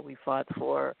 We fought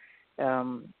for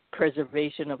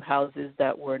preservation of houses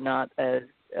that were not as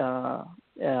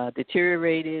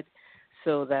deteriorated,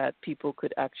 so that people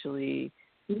could actually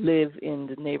live in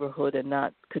the neighborhood and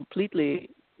not completely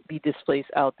be displaced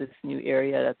out this new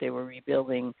area that they were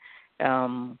rebuilding.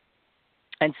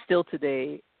 And still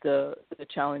today, the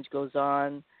challenge goes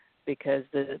on, because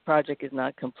the project is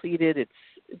not completed.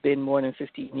 It's been more than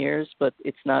 15 years, but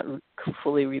it's not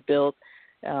fully rebuilt.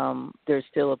 There's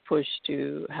still a push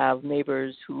to have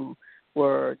neighbors who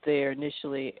were there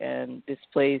initially and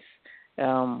displaced.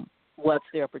 What's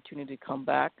the opportunity to come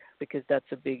back? Because that's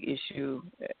a big issue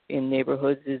in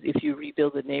neighborhoods, is if you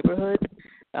rebuild a neighborhood,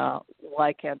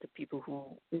 why can't the people who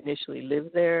initially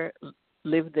live there,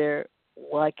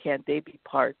 why can't they be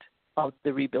part of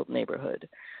the rebuilt neighborhood?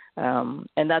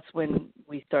 And that's when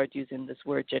we start using this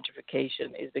word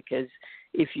gentrification, is because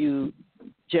if you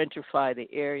gentrify the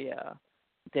area,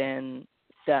 then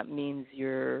that means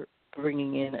you're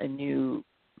bringing in a new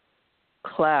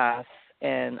class,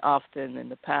 and often in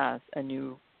the past, a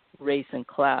new race and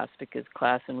class, because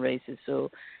class and race is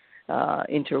so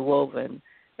interwoven.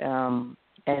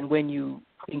 And when you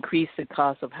increase the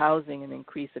cost of housing and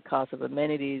increase the cost of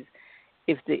amenities,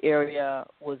 if the area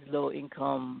was low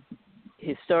income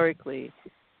historically,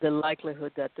 the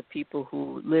likelihood that the people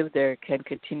who live there can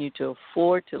continue to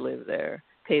afford to live there,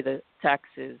 pay the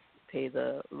taxes, pay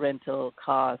the rental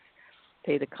costs,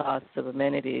 pay the costs of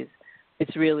amenities,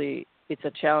 it's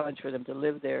a challenge for them to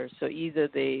live there. So either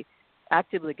they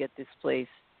actively get displaced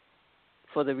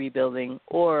for the rebuilding,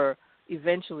 or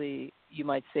eventually you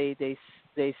might say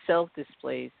they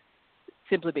self-displace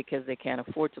simply because they can't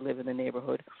afford to live in the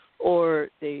neighborhood, or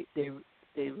they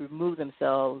remove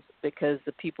themselves because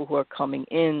the people who are coming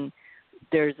in,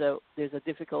 there's a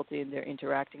difficulty in their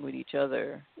interacting with each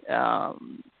other.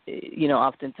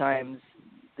 Oftentimes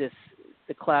the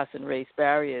class and race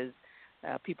barriers.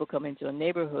 People come into a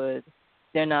neighborhood,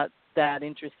 they're not that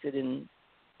interested in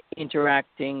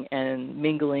interacting and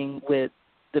mingling with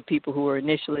the people who were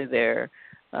initially there.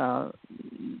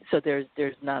 So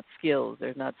there's not skills,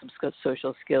 there's not some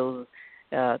social skills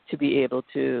to be able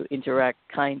to interact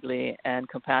kindly and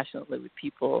compassionately with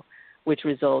people, which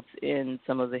results in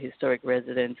some of the historic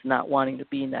residents not wanting to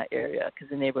be in that area because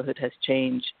the neighborhood has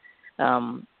changed,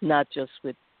 not just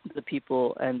with the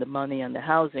people and the money and the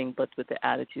housing, but with the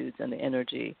attitudes and the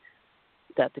energy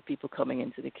that the people coming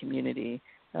into the community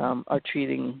are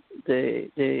treating the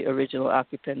original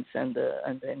occupants and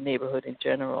the neighborhood in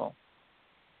general.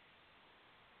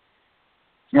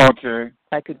 Okay.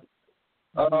 I could.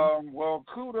 Well,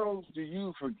 kudos to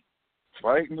you for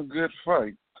fighting a good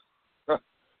fight.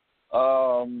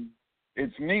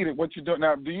 It's needed. What you do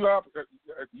now? Do you have?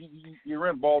 You're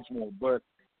in Baltimore, but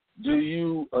do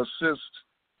you assist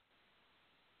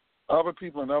other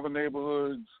people in other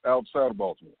neighborhoods outside of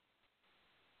Baltimore?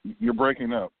 You're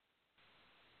breaking up.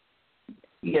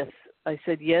 Yes, I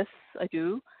said yes, I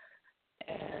do.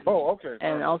 And, okay.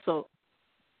 And also,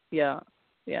 yeah.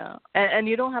 And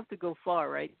you don't have to go far,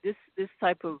 right? This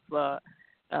type of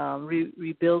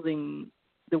rebuilding,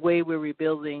 the way we're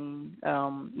rebuilding,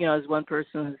 as one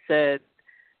person has said,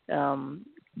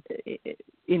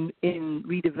 in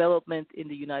redevelopment in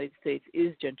the United States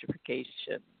is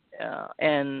gentrification,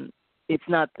 and it's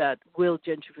not that will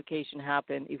gentrification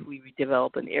happen if we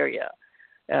redevelop an area,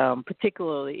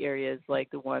 particularly areas like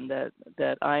the one that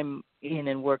I'm in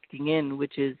and working in,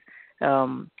 which is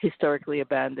historically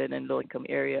abandoned and low-income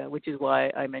area, which is why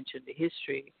I mentioned the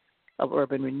history of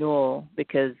urban renewal,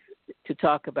 because to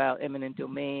talk about eminent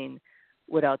domain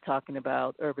without talking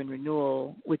about urban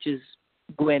renewal, which is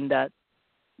when that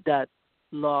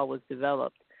law was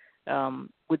developed,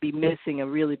 would be missing a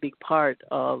really big part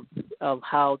of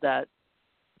how that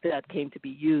came to be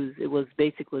used. It was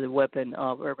basically the weapon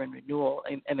of urban renewal.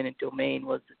 Eminent domain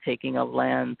was the taking of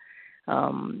land,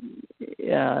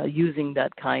 using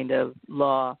that kind of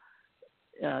law,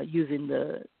 using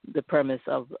the premise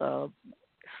of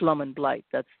slum and blight.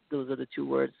 Those are the two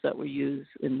words that were used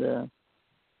in the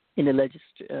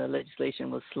legislation,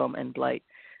 was slum and blight.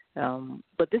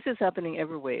 But this is happening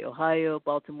everywhere. Ohio,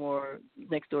 Baltimore,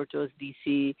 next door to us,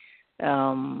 D.C.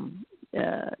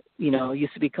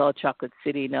 Used to be called Chocolate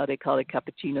City. Now they call it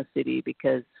Cappuccino City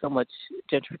because so much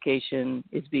gentrification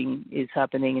is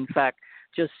happening. In fact,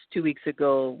 just 2 weeks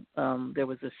ago, there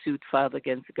was a suit filed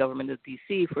against the government of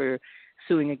D.C. for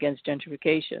suing against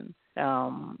gentrification,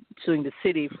 suing the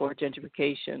city for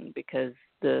gentrification because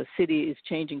the city is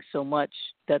changing so much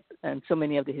and so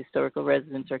many of the historical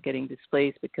residents are getting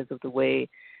displaced because of the way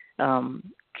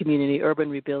urban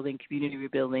rebuilding, community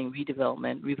rebuilding,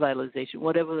 redevelopment, revitalization,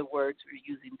 whatever the words we're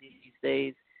using these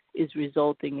days, is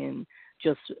resulting in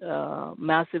just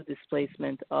massive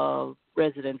displacement of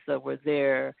residents that were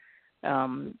there,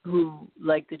 who,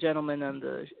 like the gentleman on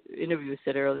the interview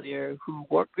said earlier, who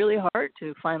worked really hard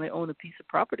to finally own a piece of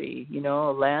property.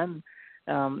 Land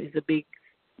is a big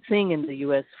thing in the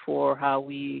U.S. for how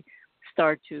we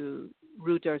start to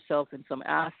root ourselves in some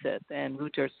asset and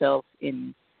root ourselves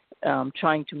in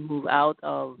trying to move out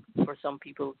of, for some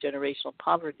people, generational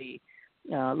poverty.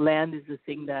 Land is the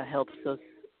thing that helps us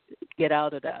get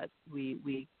out of that.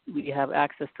 We have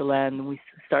access to land, and we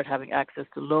start having access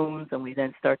to loans, and we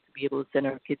then start to be able to send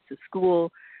our kids to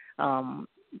school. Land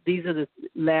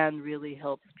really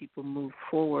helps people move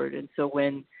forward. And so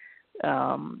when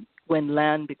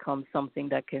land becomes something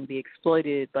that can be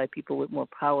exploited by people with more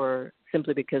power,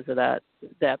 simply because of that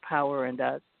power and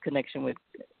that connection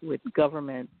with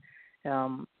government,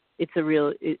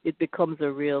 it becomes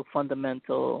a real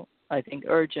fundamental, I think,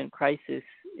 urgent crisis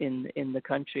in the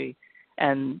country.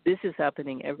 And this is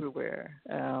happening everywhere,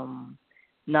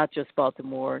 not just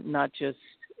Baltimore, not just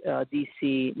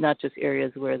D.C., not just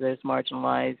areas where there's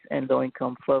marginalized and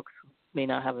low-income folks who may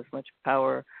not have as much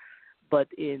power, but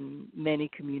in many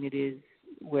communities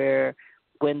where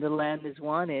when the land is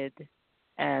wanted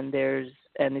and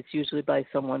it's usually by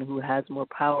someone who has more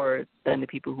power than the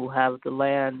people who have the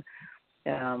land,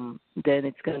 then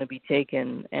it's going to be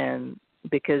taken. And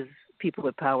because people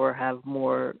with power have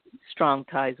more strong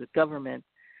ties with government,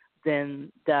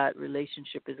 then that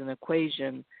relationship is an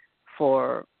equation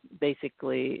for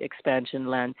basically expansion,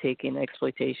 land taking,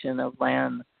 exploitation of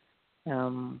land.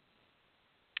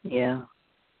 Yeah,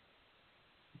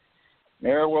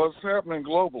 well, it's happening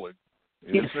globally.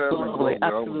 It's happening globally.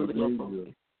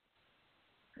 Absolutely.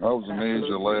 I was in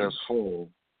Asia last fall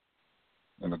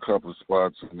in a couple of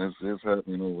spots, and it's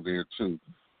happening over there too.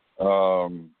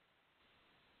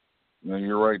 Now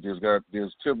you're right.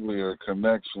 There's typically a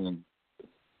connection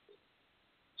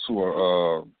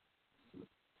to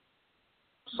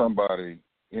somebody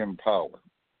in power.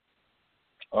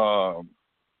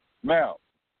 Now,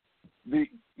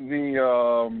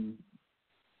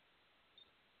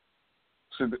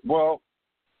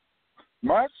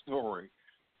 my story,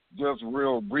 just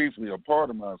real briefly, a part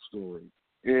of my story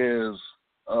is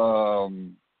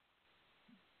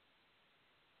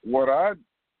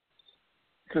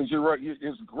because you're right,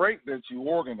 it's great that you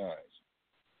organize.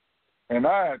 And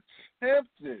I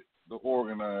attempted to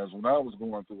organize when I was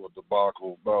going through a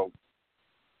debacle about,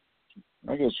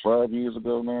 I guess, 5 years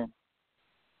ago now.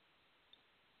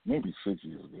 Maybe 6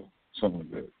 years ago, something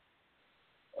like that.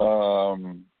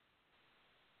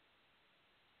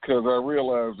 Because I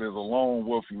realized as a lone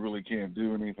wolf, you really can't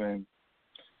do anything,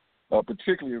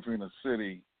 particularly if you're in a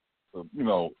city, of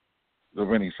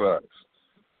any size.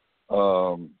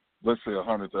 Let's say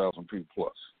 100,000 people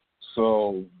plus.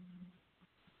 So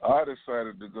I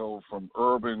decided to go from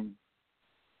urban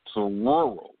to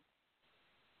rural,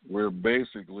 where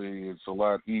basically it's a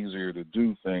lot easier to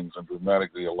do things and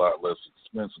dramatically a lot less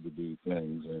expensive to do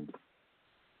things, and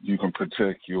you can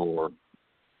protect your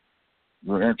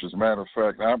interests. Matter of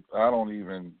fact, I don't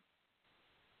even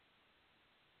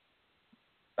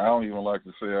like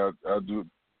to say I do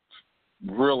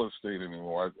real estate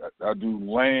anymore. I do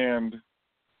land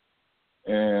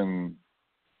and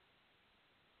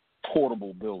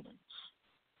portable buildings.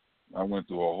 I went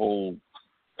through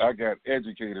I got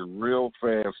educated real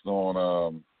fast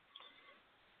on,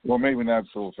 well, maybe not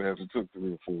so fast. It took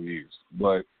 3 or 4 years.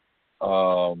 But,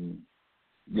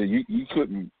 you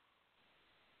couldn't,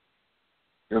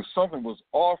 if something was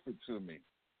offered to me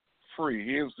free,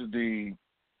 here's the deed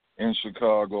in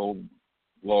Chicago,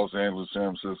 Los Angeles,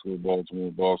 San Francisco,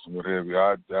 Baltimore, Boston, what have you,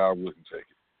 I wouldn't take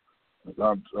it.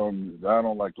 I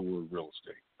don't like the word real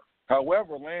estate.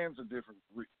 However, land's a different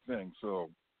thing, so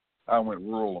I went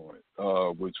rural on it,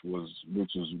 which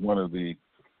is one of the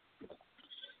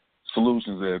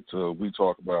solutions that we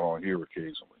talk about on here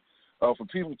occasionally. For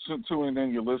people tuning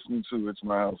in, you're listening to It's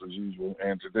My House as Usual,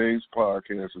 and today's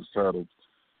podcast is titled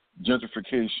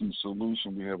Gentrification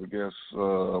Solutions. We have a guest,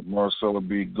 Marcella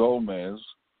B. Gomez,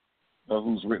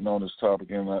 who's written on this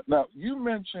topic. And now, you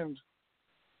mentioned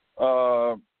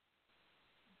the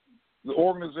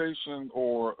organization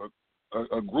or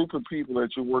a group of people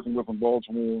that you're working with in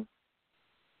Baltimore.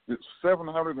 It's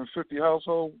 750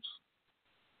 households.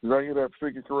 Did I hear that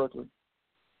figure correctly?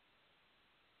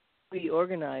 We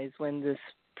organized when this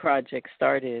project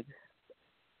started.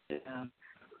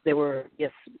 There were,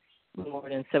 yes, more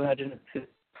than 750.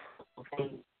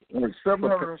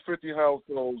 750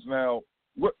 households. Now,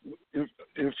 what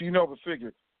if you know the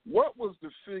figure? What was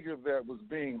the figure that was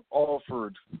being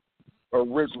offered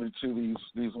originally to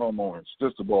these homeowners?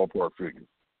 Just a ballpark figure.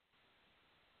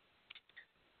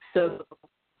 So,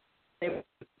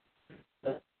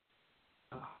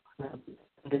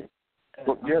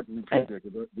 well, you have to repeat that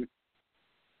because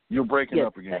you're breaking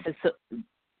up again.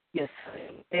 Yes.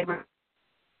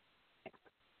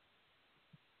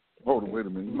 Hold on, wait a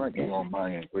minute. You might be on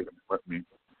my end. Wait a minute. Let me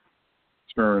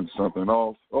turn something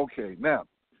off. Okay, now,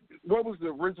 what was the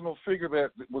original figure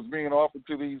that was being offered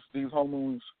to these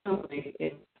homeowners?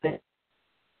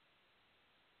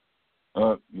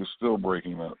 You're still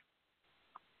breaking up.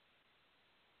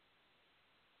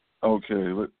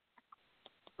 Okay,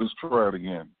 let's try it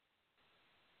again.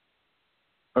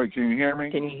 All right, can you hear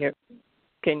me? Can you hear?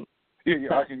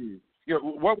 Yeah, I can hear you. Yeah,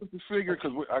 what was the figure?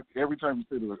 Because every time you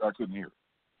said it, I couldn't hear.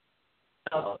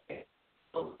 Oh, okay.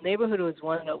 Well, neighborhood was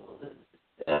one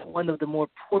of the more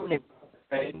poor neighborhoods,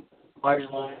 right?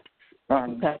 Marginalized,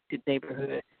 impacted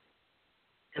neighborhood.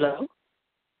 Hello?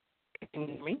 Can you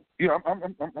hear me? Yeah, I'm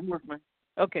listening.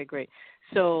 Okay, great.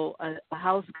 So a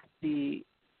house could be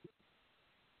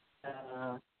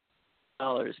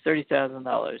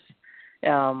 $30,000,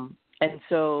 and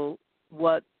so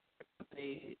what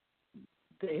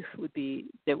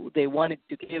they wanted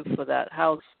to give for that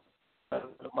house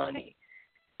money,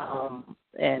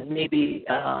 and maybe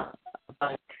not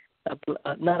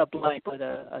a blight, but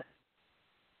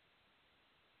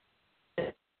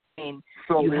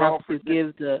so you have to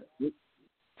give the.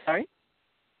 Sorry.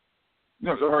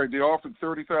 No, all right. They offered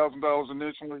 $30,000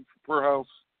 initially per house.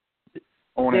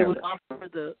 On they average. would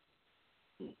offer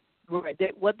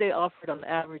what they offered on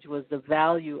average was the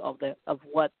value of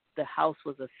what the house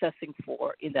was assessing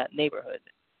for in that neighborhood,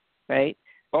 right?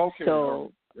 Okay.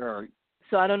 So, all right.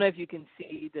 So I don't know if you can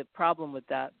see the problem with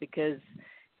that, because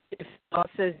if law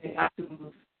says you have to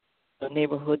move to a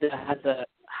neighborhood that has a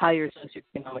higher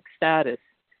socioeconomic status,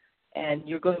 and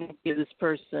you're going to give this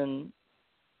person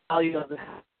value of the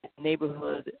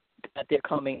neighborhood that they're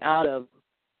coming out of,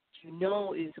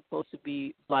 is supposed to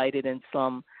be blighted and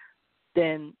slum,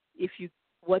 then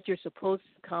what you're supposed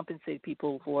to compensate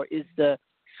people for is the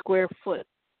square foot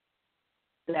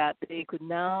that they could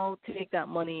now take that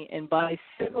money and buy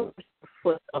several square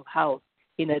foot of house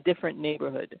in a different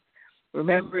neighborhood,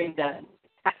 remembering that they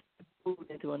have to move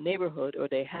into a neighborhood, or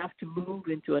they have to move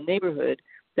into a neighborhood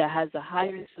that has a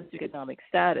higher socioeconomic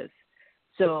status.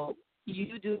 So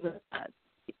you do that.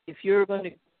 If you're going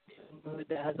to neighborhood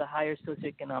that has a higher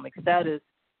socioeconomic status,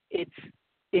 it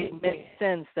makes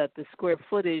sense that the square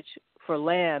footage for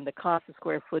land, the cost of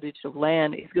square footage of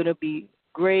land, is going to be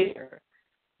greater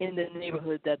in the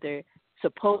neighborhood that they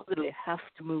supposedly have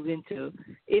to move into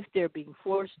if they're being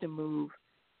forced to move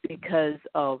because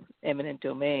of eminent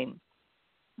domain.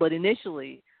 But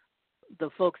initially, the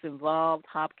folks involved,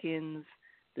 Hopkins,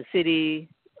 the city,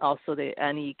 also the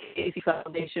Annie Casey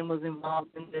Foundation was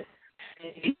involved in this.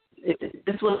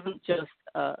 This wasn't just,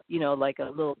 like a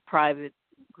little private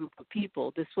group of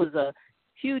people. This was a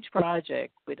huge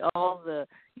project with all the,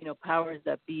 powers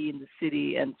that be in the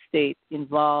city and state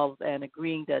involved and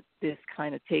agreeing that this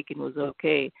kind of taking was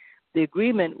okay. The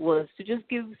agreement was to just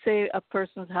give, say, a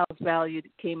person's house value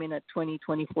that came in at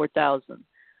 $24,000.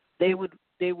 They were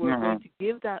going to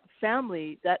give that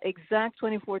family that exact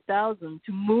 $24,000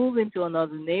 to move into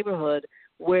another neighborhood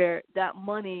where that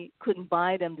money couldn't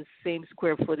buy them the same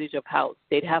square footage of house.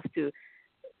 They'd have to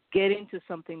get into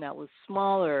something that was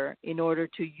smaller in order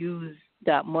to use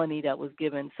that money that was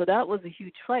given. So that was a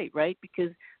huge fight, right?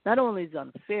 Because not only is it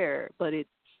unfair, but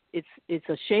it's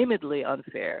ashamedly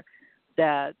unfair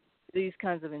that these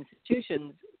kinds of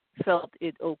institutions felt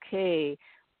it okay,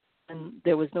 and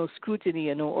there was no scrutiny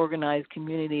and no organized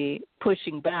community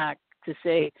pushing back to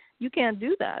say, you can't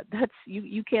do that.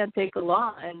 You can't take a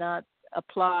law and not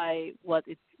apply what's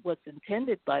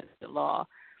intended by the law.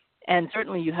 And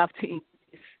certainly you have to increase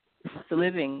the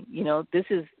living. This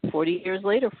is 40 years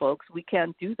later, folks. We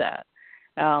can't do that.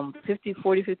 50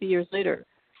 years later.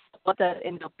 What that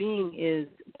ended up being is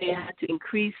they had to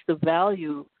increase the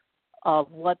value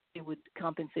of what they would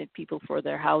compensate people for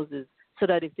their houses, so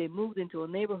that if they moved into a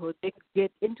neighborhood, they could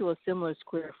get into a similar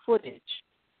square footage.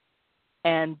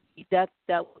 And that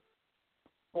was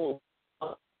whole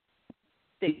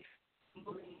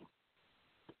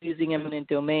using eminent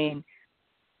domain.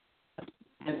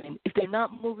 And if they're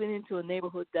not moving into a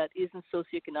neighborhood that isn't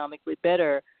socioeconomically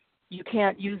better, you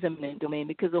can't use eminent domain,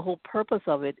 because the whole purpose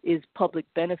of it is public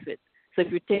benefit. So if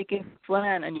you're taking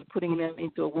land and you're putting them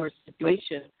into a worse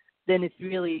situation, then it's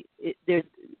really it's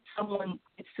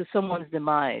to someone's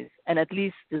demise. And at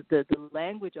least the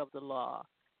language of the law,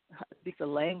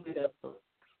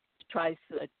 tries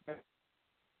to.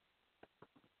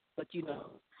 But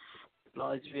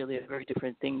law is really a very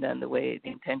different thing than the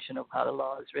intention of how the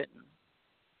law is written.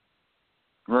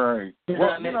 Right.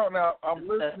 Well, now I'm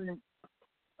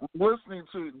listening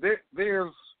to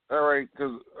there's all right,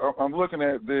 because I'm looking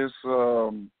at this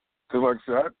because, like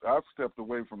I said, I stepped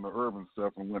away from the urban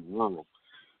stuff and went rural.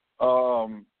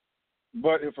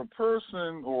 But if a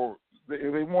person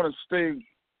if they want to stay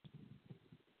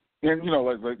in,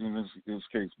 like in this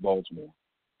case, Baltimore,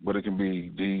 but it can be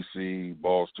D.C.,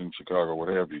 Boston, Chicago, what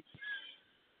have you.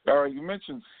 All right, you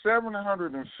mentioned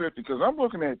 750, because I'm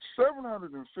looking at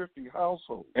 750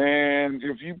 households. And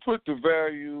if you put the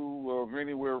value of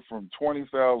anywhere from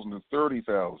 $20,000 to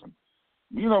 $30,000,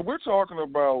 we're talking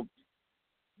about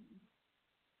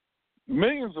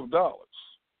millions of dollars.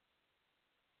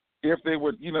 If they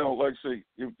would, like say,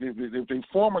 if they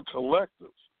form a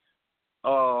collective.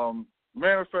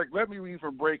 Matter of fact, let me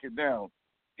even break it down.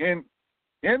 In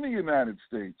the United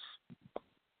States,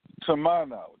 to my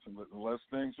knowledge, unless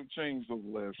things have changed over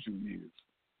the last few years,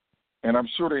 and I'm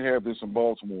sure they have this in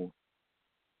Baltimore,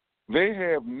 they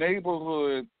have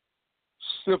neighborhood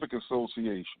civic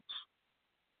associations.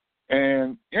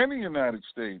 And in the United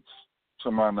States,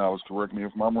 to my knowledge, correct me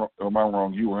if I'm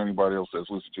wrong, you or anybody else that's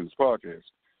listening to this podcast,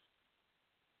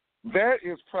 that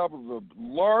is probably the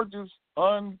largest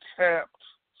untapped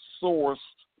source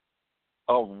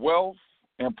of wealth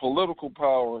and political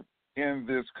power in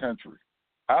this country.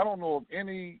 I don't know of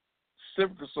any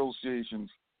civic associations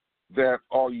that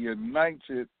are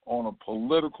united on a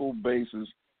political basis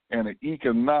and an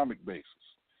economic basis.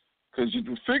 Because you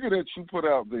can figure that you put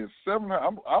out there,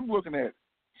 I'm looking at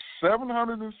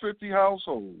 750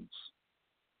 households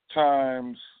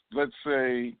times, let's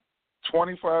say,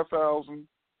 25,000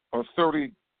 or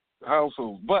 30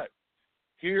 households. But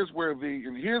here's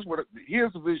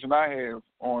the vision I have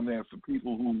on that for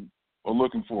people who are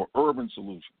looking for urban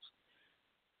solutions.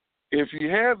 If you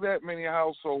have that many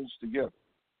households together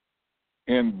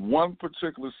in one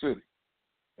particular city,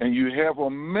 and you have a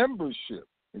membership,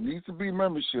 it needs to be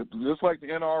membership, just like the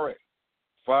NRA,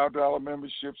 $5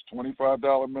 memberships,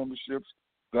 $25 memberships,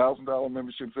 $1,000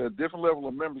 memberships, at a different level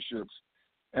of memberships,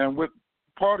 and with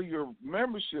part of your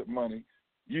membership money,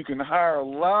 you can hire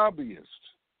lobbyists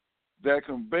that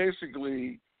can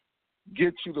basically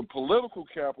get you the political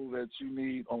capital that you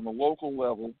need on the local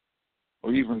level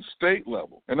or even state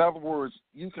level. In other words,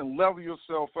 you can level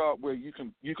yourself out where you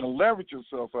can leverage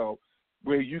yourself out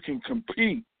where you can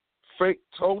compete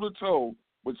toe-to-toe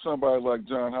with somebody like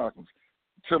John Hopkins.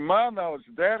 To my knowledge,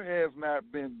 that has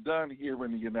not been done here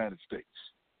in the United States.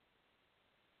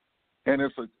 And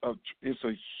it's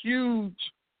a huge,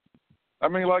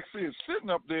 like I said, it's sitting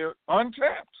up there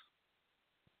untapped.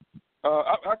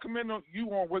 I commend you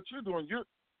on what you're doing.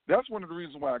 That's one of the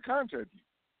reasons why I contacted you.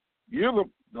 You're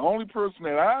the only person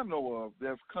that I know of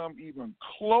that's come even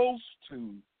close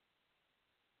to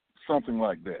something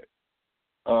like that.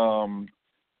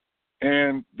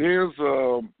 And there's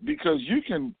because you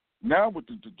can now with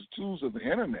the tools of the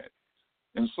internet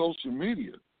and social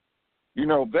media,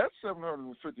 that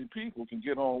 750 people can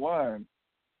get online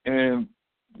and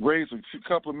raise a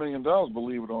couple of $1 million,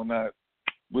 believe it or not,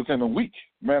 within a week.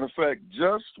 Matter of fact,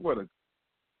 just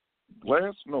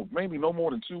maybe no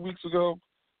more than 2 weeks ago,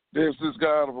 there's this guy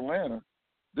out of Atlanta.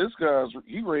 This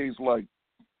he raised like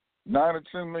 $9 or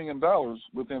 $10 million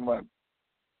within like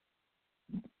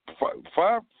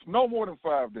no more than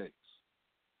 5 days.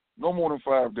 No more than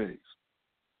 5 days.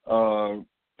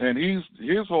 And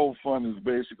his whole fund is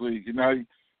basically,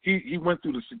 he went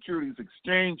through the Securities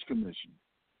Exchange Commission.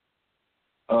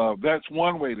 That's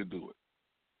one way to do it.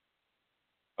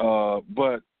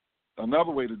 But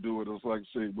another way to do it is, like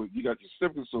I say, you got your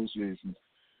civic associations,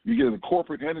 you get a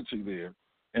corporate entity there,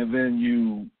 and then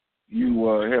you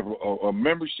have a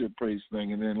membership-based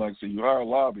thing, and then, like I say, you hire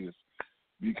lobbyists.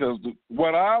 Because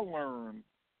what I learned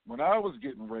when I was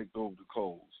getting raked over the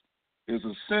coals is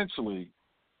essentially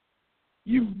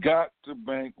you've got to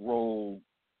bankroll.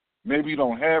 Maybe you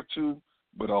don't have to,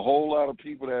 but a whole lot of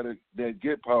people that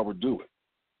get power do it.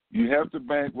 You have to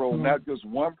bankroll not just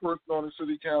one person on the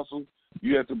city council.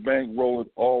 You have to bankroll it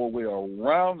all the way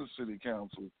around the city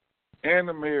council and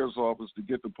the mayor's office to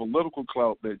get the political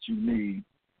clout that you need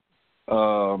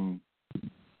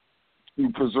to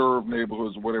preserve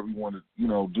neighborhoods or whatever you want to,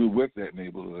 do with that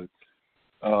neighborhood.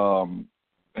 And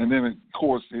then, of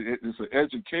course, it's an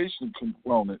education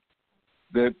component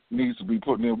that needs to be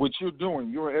put in there, which you're doing.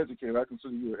 You're an educator. I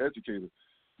consider you an educator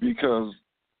because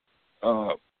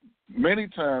many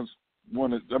times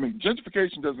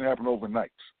gentrification doesn't happen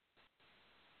overnight.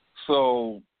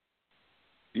 So,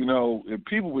 if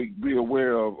people would be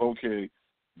aware of, okay,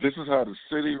 this is how the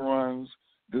city runs,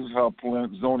 this is how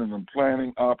zoning and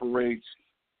planning operates.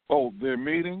 Oh, their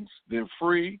meetings, they're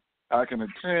free, I can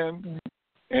attend,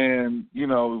 and,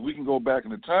 if we can go back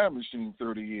in the time machine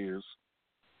 30 years,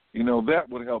 that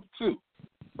would help too.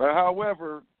 But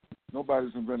however,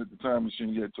 nobody's invented the time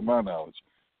machine yet, to my knowledge.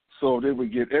 So they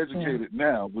would get educated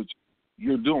now, which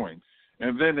you're doing,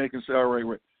 and then they can say, all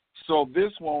right, so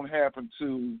this won't happen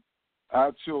to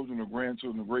our children or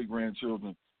grandchildren or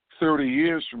great-grandchildren 30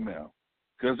 years from now,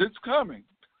 because it's coming.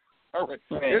 All right,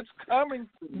 it's coming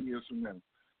 30 years from now.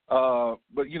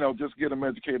 But, just get them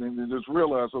educated and just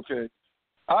realize, okay,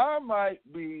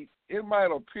 it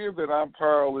might appear that I'm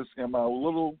powerless in my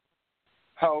little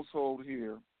household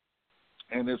here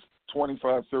and this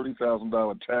 $25,000,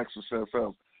 $30,000 tax assessed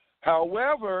house.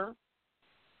 However,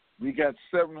 we got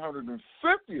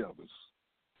 750 of us.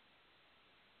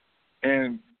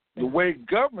 And the way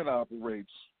government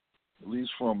operates, at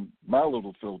least from my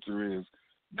little filter, is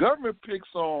government picks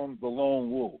on the lone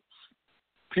wolves,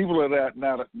 people that have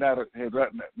not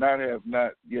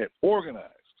yet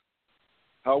organized.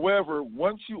 However,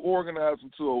 once you organize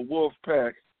into a wolf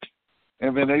pack,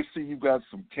 and then they see you got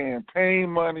some campaign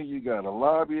money, you got a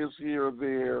lobbyist here or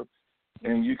there,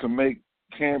 and you can make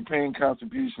campaign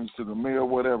contributions to the mayor,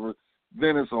 whatever,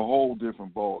 then it's a whole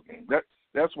different ballgame.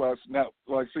 That's why it's not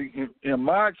like, see, in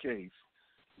my case,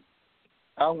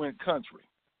 I went country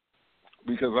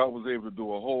because I was able to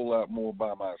do a whole lot more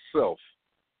by myself.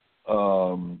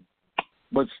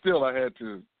 But still, I had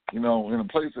to, in a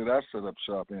place that I set up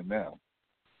shop in now,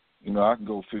 I can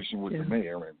go fishing with the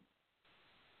mayor, and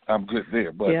I'm good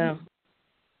there. But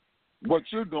what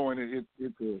you're doing,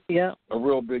 it's a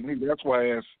real big need. That's why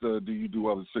I asked, do you do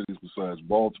other cities besides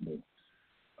Baltimore?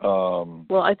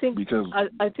 Well, I think because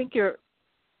I think you're.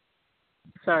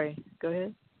 Sorry, go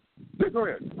ahead. Go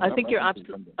ahead. I think you're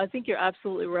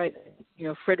absolutely right.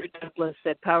 Frederick Douglass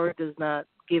said, "Power does not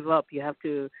give up. You have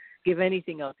to give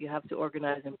anything up. You have to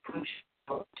organize and push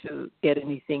to get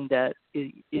anything that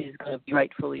is going to be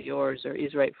rightfully yours or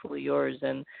is rightfully yours."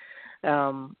 And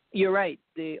you're right.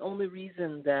 The only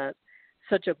reason that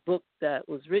such a book that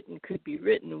was written could be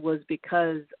written was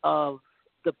because of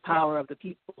the power of the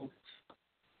people.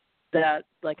 That,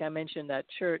 like I mentioned, that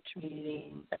church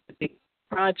meeting, a big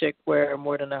project where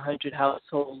more than 100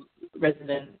 household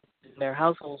residents in their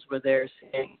households were there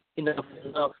saying, enough is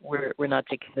enough, we're not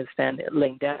taking this stand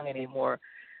laying down anymore.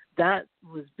 That's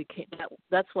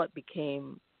what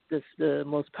became the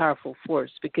most powerful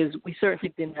force, because we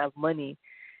certainly didn't have money,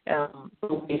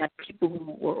 but we had people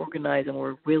who were organized and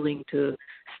were willing to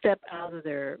step out of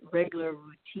their regular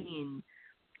routine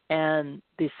and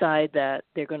decide that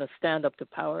they're going to stand up to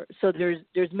power. So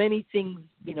there's many things,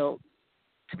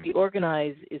 to be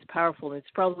organized is powerful. It's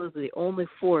probably the only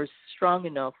force strong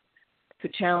enough to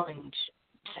challenge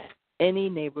any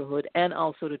neighborhood and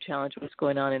also to challenge what's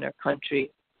going on in our country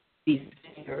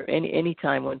or any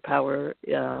time when power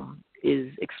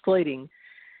is exploiting.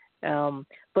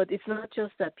 But it's not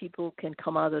just that people can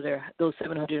come out of those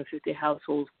 750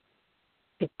 households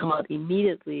can come out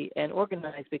immediately and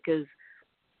organize, because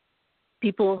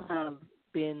people have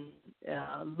been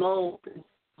lulled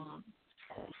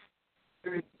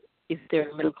if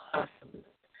they're middle class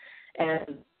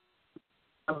and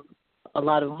a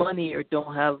lot of money or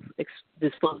don't have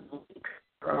disposable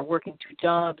or are working two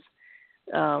jobs.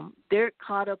 They're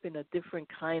caught up in a different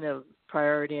kind of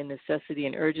priority and necessity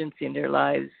and urgency in their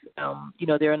lives.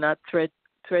 They're not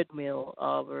treadmill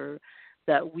or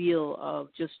that wheel of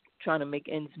just trying to make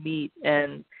ends meet.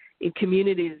 And in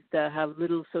communities that have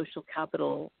little social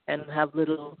capital and have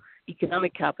little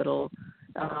economic capital,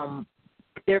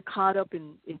 they're caught up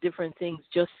in different things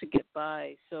just to get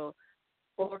by. So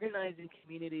organizing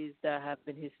communities that have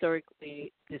been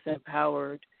historically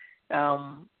disempowered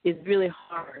is really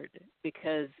hard,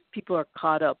 because people are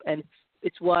caught up, and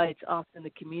it's why it's often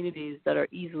the communities that are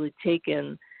easily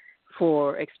taken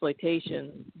for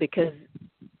exploitation, because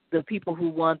the people who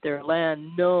want their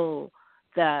land know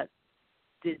that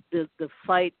the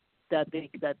fight that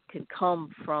can come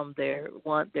from their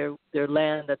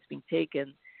land that's being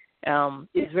taken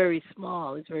is very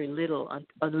small, is very little,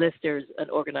 unless there's an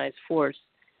organized force.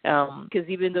 Because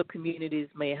even though communities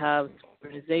may have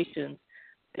organizations,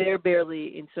 they're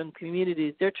barely, in some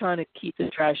communities, they're trying to keep the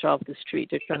trash off the street.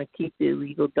 They're trying to keep the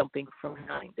illegal dumping from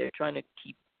happening. They're trying to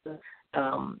keep the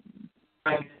crime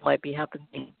that might be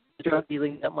happening, the drug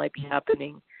dealing that might be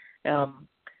happening. They're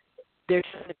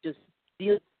trying to just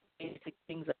deal with basic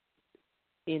things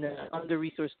in an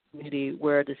under-resourced community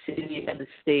where the city and the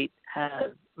state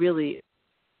have really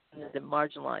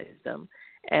marginalized them.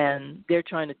 And they're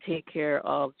trying to take care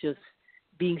of just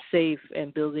being safe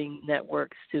and building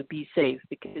networks to be safe,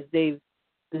 because the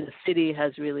city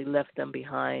has really left them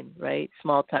behind, right?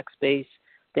 Small tax base.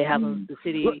 They haven't, the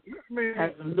city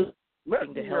hasn't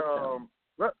looking to help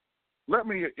them. Let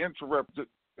me interrupt.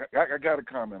 I got a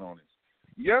comment on this.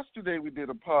 Yesterday we did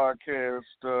a podcast.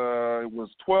 It was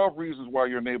 12 reasons why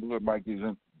your neighborhood might get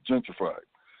gentrified.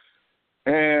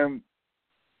 And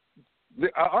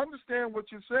I understand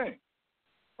what you're saying.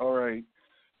 All right.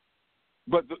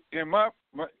 But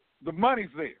the money's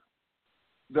there.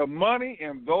 The money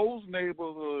in those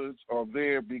neighborhoods are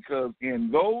there because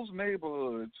in those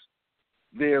neighborhoods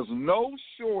there's no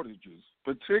shortages,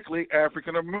 particularly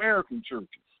African American churches.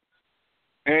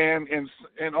 And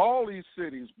in all these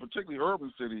cities, particularly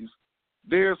urban cities,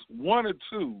 there's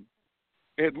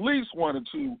at least one or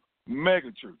two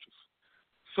mega churches.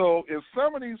 So if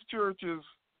some of these churches,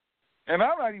 and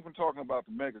I'm not even talking about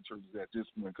the mega churches at this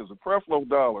point, because the Creflo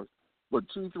Dollar, but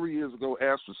 2-3 years ago,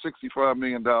 asked for $65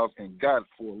 million and got it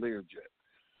for a Learjet.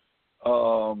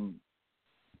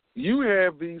 You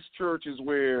have these churches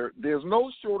where there's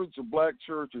no shortage of black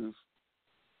churches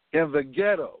in the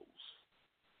ghettos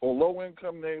or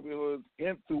low-income neighborhoods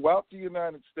throughout the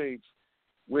United States,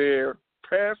 where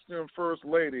pastor and first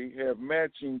lady have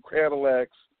matching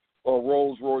Cadillacs or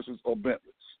Rolls Royces or Bentleys.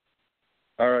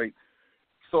 All right.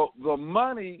 So the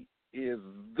money is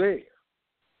there.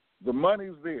 The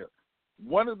money's there.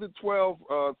 One of the 12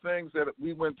 things that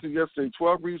we went through yesterday,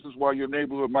 12 reasons why your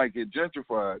neighborhood might get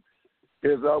gentrified,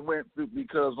 is I went through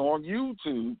because on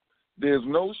YouTube, there's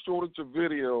no shortage of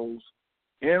videos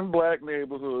in black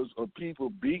neighborhoods of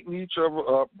people beating each other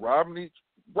up, robbing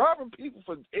people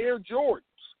for Air Jordans.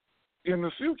 In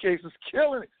a few cases,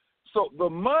 killing it. So the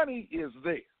money is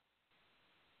there.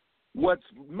 What's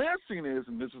missing is,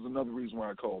 and this is another reason why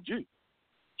I called you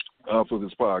for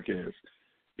this podcast,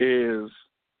 is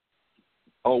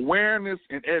awareness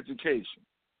and education.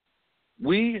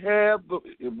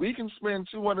 If we can spend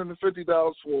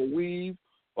 $250 for a weave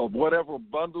of whatever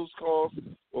bundles cost,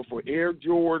 or for Air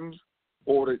Jordans,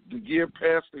 or to give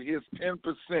Pastor his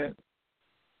 10%,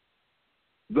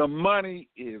 the money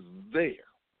is there.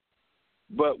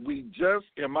 But we just,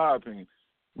 in my opinion,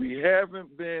 we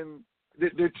haven't been.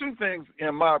 There are two things,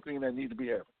 in my opinion, that need to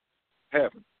be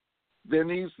happening. There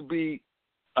needs to be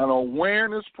an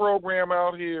awareness program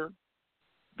out here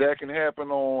that can happen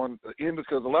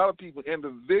because a lot of people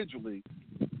individually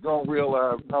don't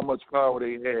realize how much power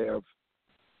they have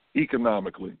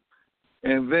economically.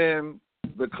 And then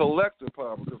the collective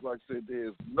power, because like I said,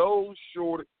 there's no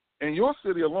shortage. In your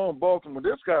city alone, Baltimore,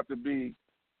 there's got to be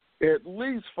at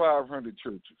least 500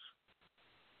 churches.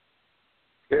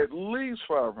 At least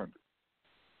 500.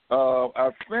 I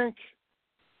think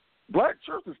black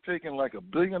churches taking like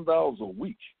 $1 billion a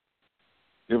week,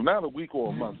 if not a week or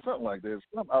a month, something like that. It's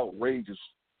some outrageous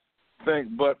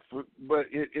thing, but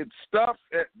it stops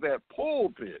at that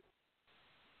pulpit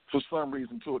for some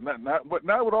reason to it. Not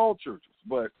with all churches,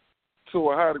 but to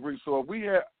a high degree. So if we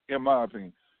had, in my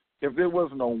opinion, if there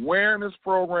was an awareness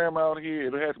program out here,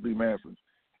 it would have to be massive.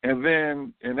 And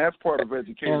that's part of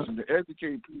education, to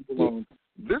educate people on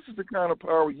this is the kind of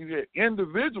power you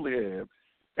individually have.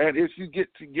 And if you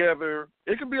get together,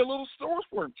 it can be a little store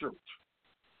for a church.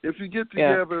 If you get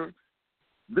together,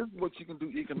 this is what you can do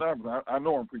economically. I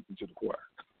know I'm preaching to the choir,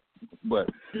 but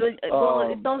it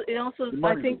also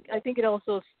I think it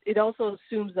also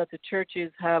assumes that the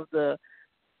churches have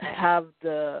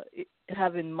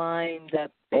in mind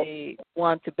that they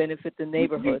want to benefit the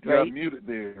neighborhood, right? You're muted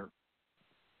there.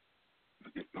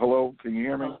 Hello, can you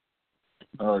hear me?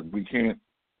 We can't.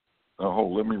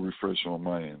 Let me refresh on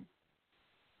my end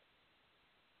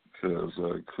because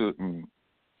I couldn't.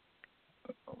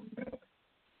 Oh, man.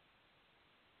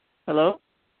 Hello?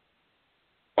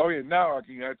 Oh, yeah, now I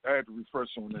can. I had to refresh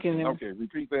on this. Okay,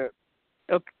 repeat that.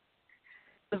 Okay.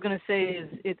 I was going to say is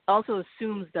it also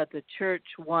assumes that the church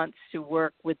wants to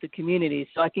work with the community.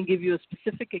 So I can give you a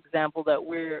specific example that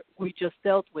we just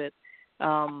dealt with.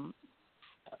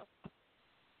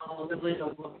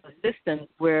 Assistance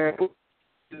where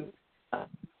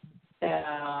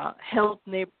help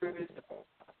neighbors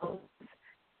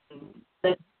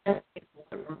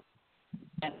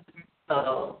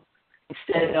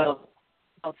instead of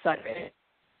outside.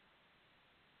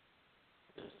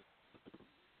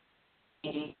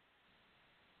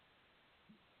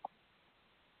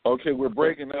 Okay, we're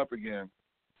breaking up again.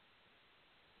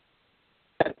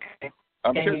 Okay.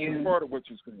 I'm catching part of what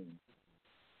you're saying.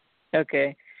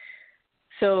 Okay.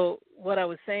 So what I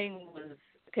was saying was,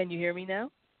 can you hear me now?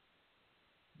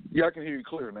 Yeah, I can hear you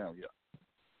clear now, yeah.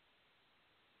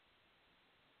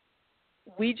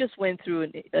 We just went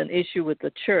through an issue with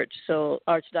the church. So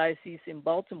Archdiocese in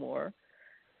Baltimore,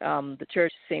 the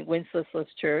church, St. Wenceslas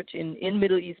Church in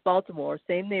Middle East Baltimore,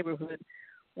 same neighborhood,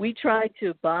 we tried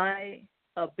to buy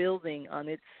a building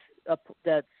on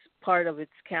that's part of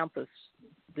its campus.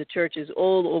 The church is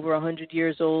old, over 100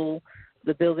 years old.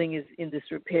 The building is in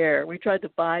disrepair. We tried to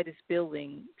buy this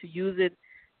building to use it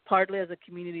partly as a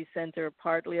community center,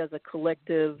 partly as a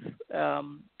collective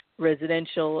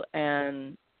residential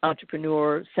and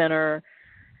entrepreneur center.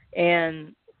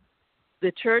 And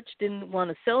the church didn't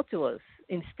want to sell to us.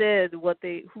 Instead,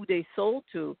 who they sold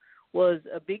to was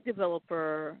a big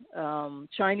developer,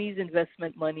 Chinese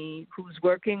investment money, who's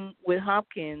working with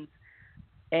Hopkins,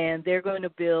 and they're going to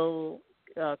build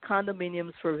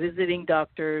condominiums for visiting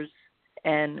doctors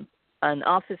and an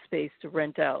office space to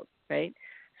rent out, right?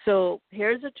 So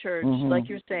here's a church, like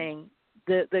you're saying,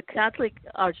 the Catholic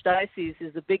Archdiocese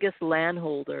is the biggest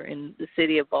landholder in the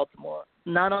city of Baltimore,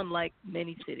 not unlike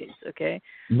many cities, okay?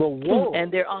 The world.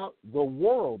 And they're all... The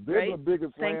world. They're right? the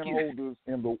biggest landholders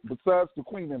besides the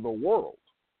Queen in the world.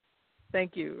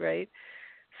 Thank you, right?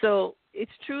 So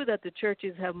it's true that the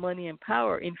churches have money and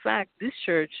power. In fact, this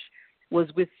church was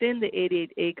within the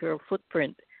 88-acre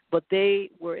footprint but they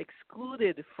were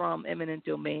excluded from eminent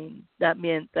domain. That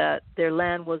meant that their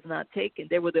land was not taken.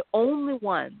 They were the only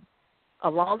one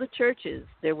of all the churches.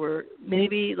 There were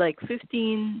maybe like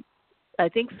 15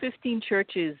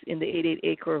 churches in the 88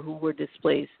 acre who were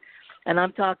displaced. And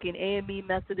I'm talking AME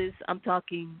Methodist, I'm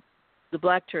talking the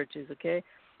black churches, okay?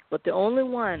 But the only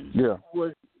one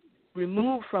was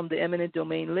removed from the eminent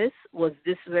domain list was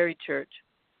this very church.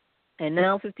 And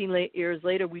now 15 years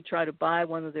later, we try to buy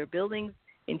one of their buildings.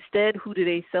 Instead, who do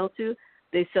they sell to?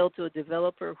 They sell to a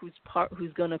developer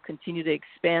who's going to continue to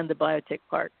expand the biotech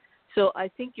park. So I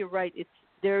think you're right.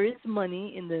 There is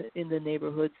money in the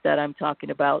neighborhoods that I'm talking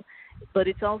about, but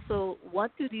it's also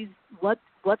what's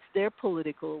their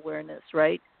political awareness,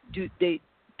 right? Do they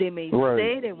may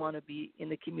say they want to be in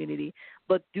the community,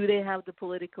 but do they have the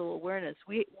political awareness?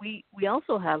 We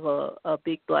also have a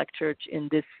big black church in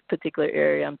this particular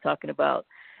area I'm talking about,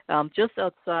 just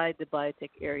outside the biotech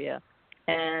area.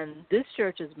 And this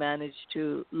church has managed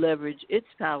to leverage its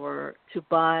power to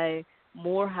buy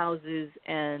more houses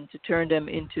and to turn them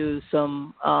into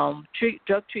some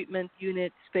drug treatment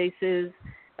unit spaces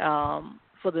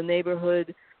for the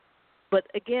neighborhood. But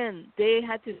again, they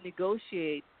had to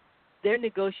negotiate. They're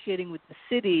negotiating with the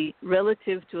city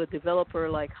relative to a developer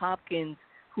like Hopkins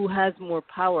who has more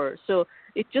power. So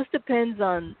it just depends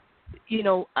on,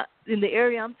 in the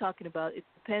area I'm talking about, it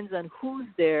depends on who's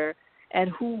there and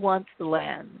who wants the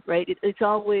land, right? It's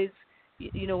always,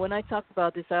 when I talk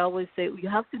about this, I always say you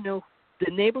have to know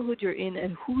the neighborhood you're in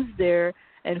and who's there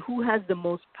and who has the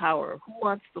most power, who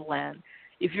wants the land.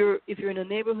 If you're in a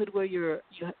neighborhood where you're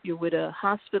with a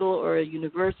hospital or a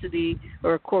university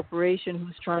or a corporation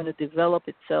who's trying to develop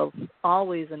itself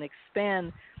always and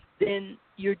expand, then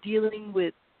you're dealing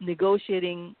with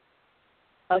negotiating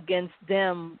against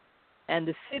them, and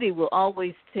the city will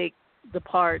always take the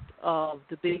part of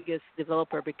the biggest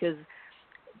developer, because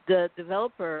the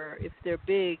developer, if they're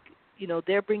big,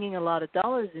 they're bringing a lot of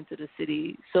dollars into the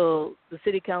city. So the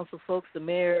city council folks, the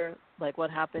mayor, like what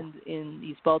happened in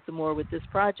East Baltimore with this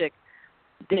project,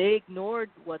 they ignored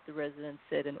what the residents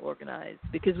said and organized,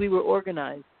 because we were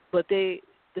organized. But the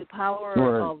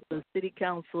power of the city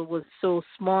council was so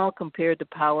small compared to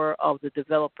the power of the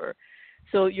developer.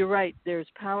 So you're right, there's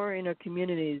power in our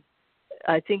communities.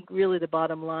 I think really the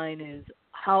bottom line is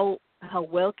how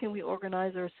well can we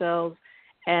organize ourselves,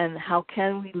 and how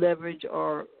can we leverage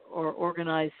our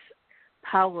organized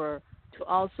power to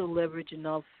also leverage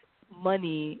enough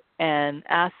money and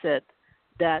asset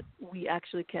that we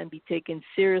actually can be taken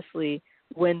seriously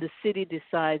when the city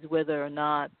decides whether or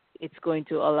not it's going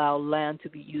to allow land to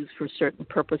be used for certain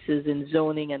purposes in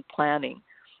zoning and planning.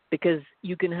 Because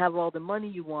you can have all the money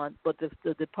you want, but if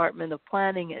the Department of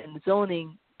Planning and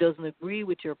Zoning doesn't agree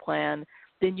with your plan,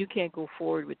 then you can't go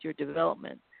forward with your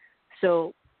development.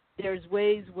 So there's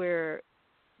ways where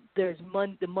the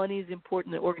money is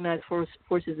important, the organized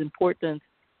force is important,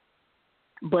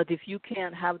 but if you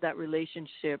can't have that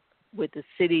relationship with the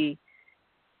city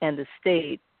and the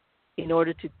state in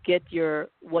order to get your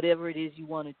whatever it is you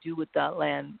want to do with that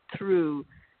land through,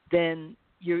 then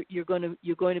you're going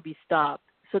to be stopped.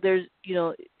 So there's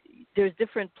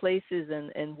different places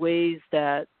and ways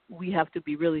that we have to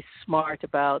be really smart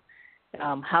about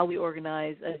how we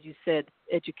organize, as you said,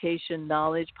 education,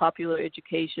 knowledge, popular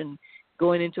education,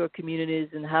 going into our communities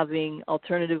and having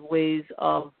alternative ways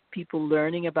of people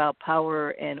learning about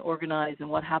power and organize and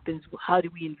what happens, how do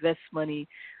we invest money.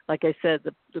 Like I said,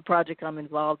 the project I'm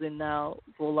involved in now,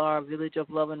 Volar, Village of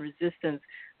Love and Resistance,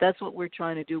 that's what we're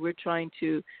trying to do. We're trying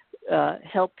to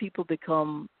help people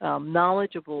become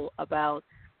knowledgeable about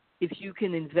if you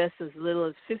can invest as little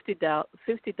as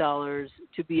 $50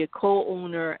 to be a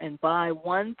co-owner and buy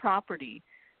one property.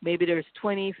 Maybe there's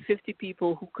 20, 50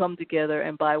 people who come together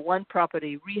and buy one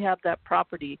property, rehab that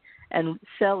property, and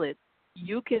sell it.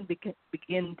 You can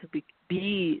begin to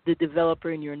be the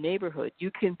developer in your neighborhood.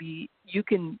 You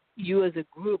as a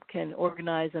group can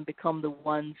organize and become the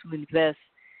ones who invest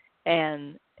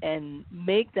and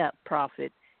make that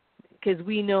profit. Because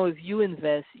we know if you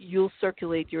invest, you'll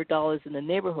circulate your dollars in the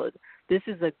neighborhood. This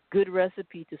is a good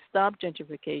recipe to stop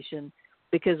gentrification,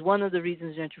 because one of the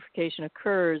reasons gentrification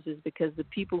occurs is because the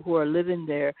people who are living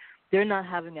there, they're not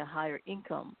having a higher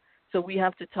income. So we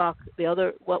have to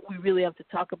what we really have to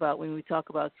talk about when we talk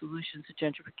about solutions to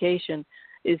gentrification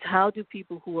is how do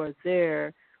people who are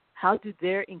there, how do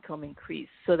their income increase,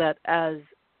 so that as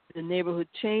the neighborhood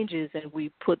changes and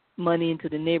we put money into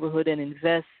the neighborhood and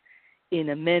invest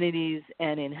in amenities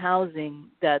and in housing,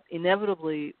 that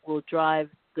inevitably will drive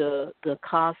the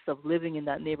cost of living in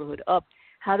that neighborhood up.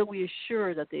 How do we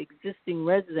assure that the existing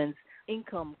residents'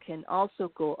 income can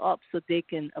also go up so they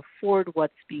can afford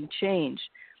what's being changed?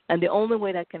 And the only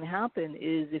way that can happen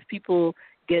is if people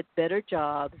get better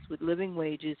jobs with living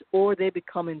wages, or they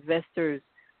become investors.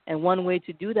 And one way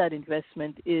to do that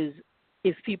investment is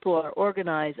if people are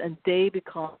organized and they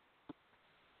become.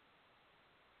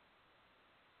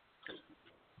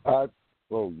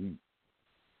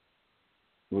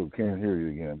 Can't hear you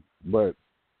again. But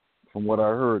from what I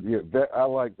heard, yeah, that I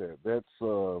like that.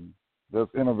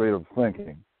 That's innovative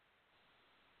thinking.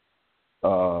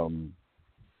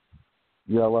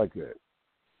 Yeah, I like that.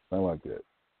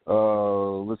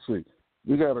 Let's see.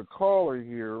 We got a caller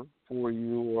here for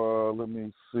you. Let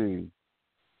me see.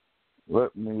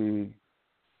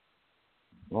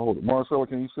 Hold it. Marcella,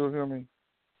 can you still hear me?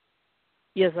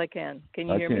 Yes, I can. Can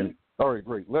you hear me? All right,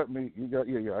 great. All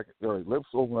right, let's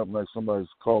open up next. Somebody's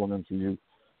calling in for you.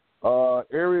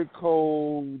 Area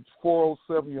code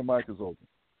 407, your mic is open.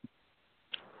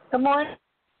 Good morning.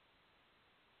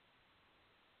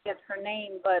 It's her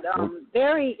name, but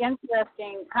very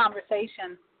interesting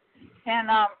conversation. And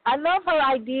I love her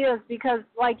ideas because,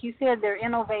 like you said, they're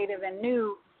innovative and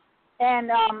new.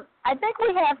 And I think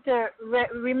we have to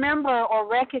remember or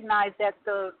recognize that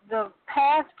the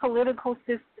past political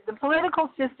system, the political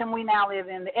system we now live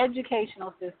in, the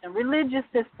educational system, religious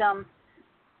system,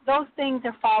 those things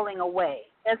are falling away.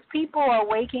 As people are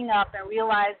waking up and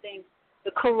realizing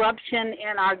the corruption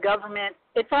in our government,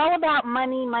 it's all about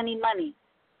money, money, money.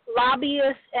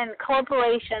 Lobbyists and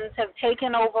corporations have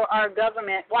taken over our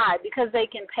government. Why? Because they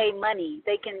can pay money.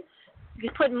 They can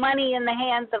put money in the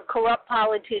hands of corrupt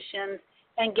politicians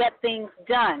and get things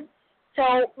done.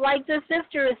 So like the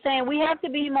sister is saying, we have to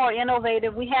be more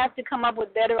innovative. We have to come up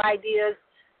with better ideas.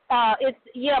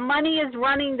 Money is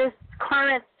running this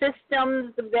current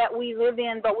systems that we live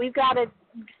in, but we've got to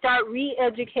start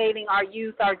re-educating our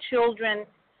youth, our children,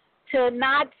 to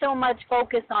not so much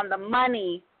focus on the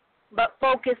money, but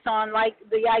focus on like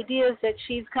the ideas that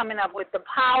she's coming up with, the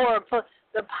power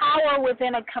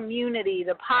within a community,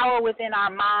 the power within our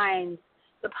minds,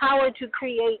 the power to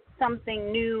create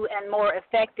something new and more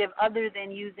effective other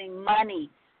than using money.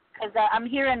 Because I'm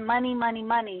hearing money, money,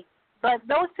 money, but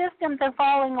those systems are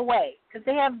falling away because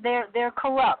they're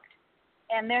corrupt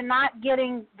and they're not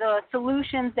getting the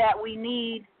solutions that we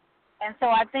need. And so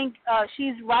I think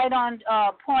she's right on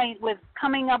point with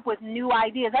coming up with new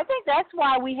ideas. I think that's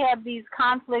why we have these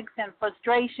conflicts and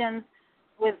frustrations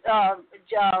with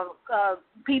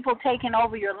people taking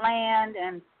over your land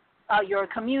and your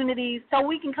communities, so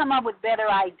we can come up with better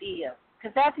ideas,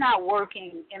 because that's not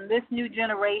working in this new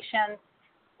generation.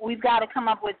 We've got to come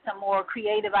up with some more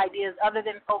creative ideas other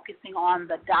than focusing on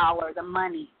the dollar, the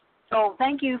money. So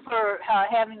thank you for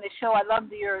having the show. I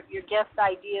love your guest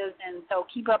ideas, and so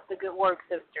keep up the good work,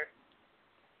 sister.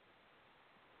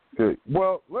 Okay.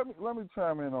 Well, let me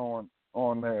chime in on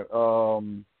that.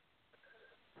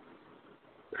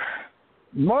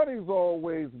 Money's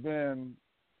always been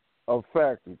a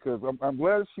factor, because I'm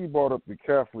glad she brought up the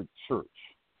Catholic Church,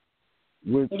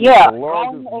 which is the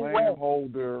largest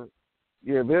landholder.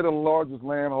 Yeah, they're the largest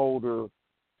landholder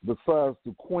besides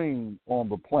the Queen on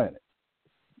the planet.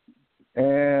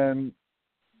 And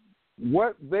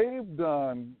what they've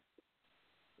done,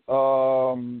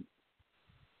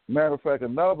 matter of fact,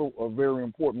 a very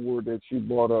important word that she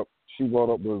brought up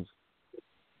was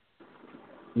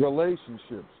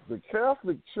relationships. The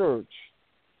Catholic Church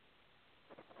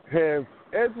has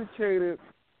educated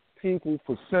people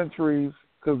for centuries,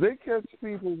 because they catch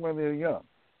people when they're young.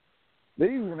 They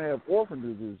even have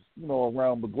orphanages,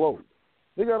 around the globe.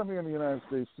 They got them here in the United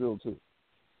States still, too.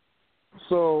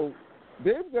 So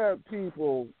they've got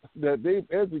people that they've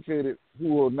educated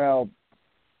who are now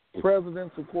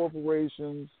presidents of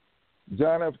corporations.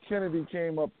 John F. Kennedy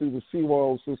came up through the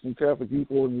Seawall system, Catholic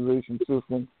Youth Organization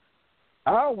system.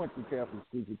 I went to Catholic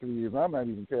school for 3 years. I'm not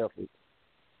even Catholic.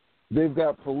 They've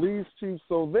got police chiefs.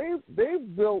 So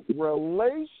they've built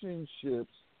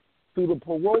relationships through the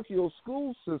parochial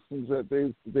school systems that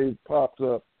they've popped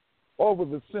up over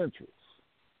the centuries.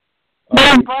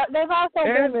 They've also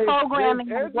been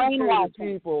programming and brainwashing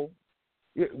people.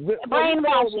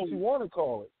 Brainwashing. What you want to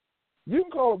call it. You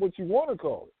can call it what you want to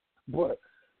call it. But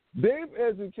they've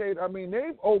educated.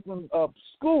 They've opened up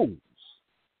schools.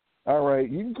 All right,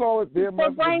 you can call it their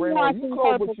method of brainwashing. You can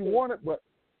call it what you want it, but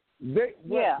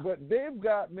they've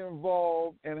gotten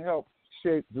involved and helped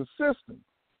shape the system.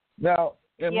 Now,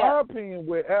 in my opinion,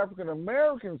 where African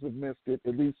Americans have missed it,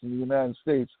 at least in the United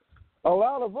States, a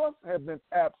lot of us have been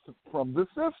absent from the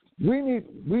system.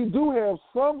 We do have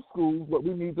some schools, but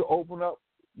we need to open up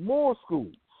more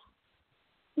schools.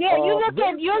 Yeah, you look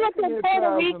at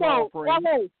Puerto Rico.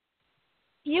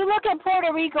 you look at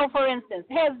Puerto Rico, for instance,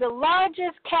 has the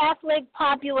largest Catholic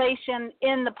population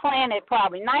in the planet,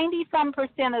 probably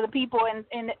 90-some% of the people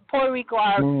in Puerto Rico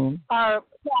are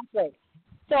Catholic.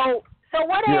 So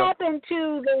what happened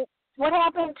to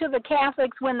the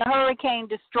Catholics when the hurricane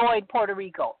destroyed Puerto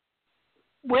Rico?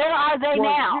 Where are they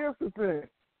now? Here's the thing.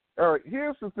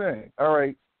 All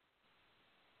right.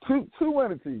 Two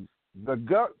entities: the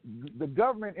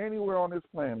government anywhere on this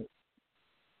planet,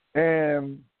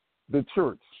 and the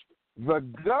church. The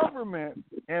government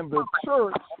and the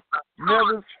church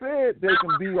never said they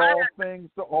can be all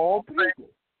things to all people.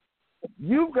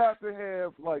 You've got to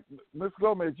have, like Ms.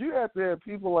 Gomez, you have to have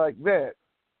people like that,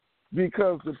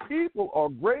 because the people are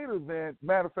greater than,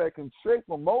 matter of fact, can shape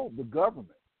or mold the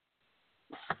government.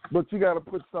 But you got to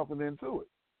put something into it.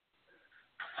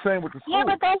 Same with the schools.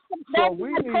 Yeah, but that's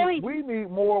we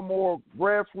need more and more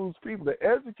grassroots people to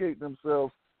educate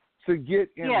themselves to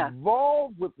get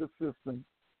involved with the system,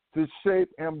 to shape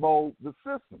and mold the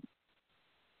system.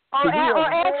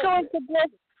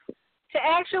 To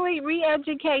actually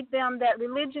re-educate them that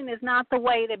religion is not the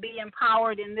way to be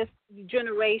empowered in this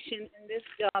generation, in this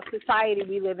society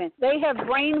we live in. They have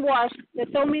brainwashed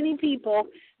so many people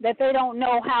that they don't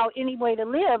know how any way to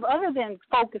live other than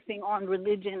focusing on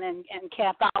religion and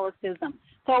Catholicism.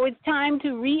 So it's time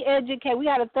to re-educate. We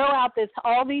got to throw out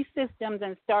all these systems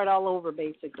and start all over,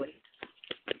 basically.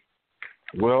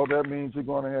 Well, that means you're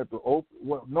going to have to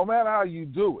no matter how you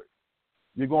do it,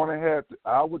 you're going to have to,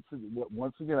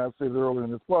 once again, I said it earlier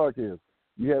in this podcast,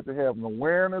 you have to have an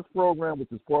awareness program,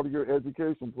 which is part of your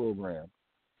education program.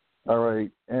 All right.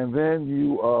 And then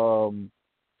you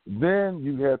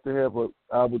have to have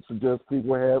I would suggest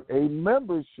people have a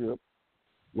membership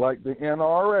like the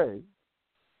NRA.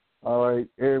 All right.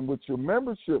 And with your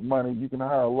membership money, you can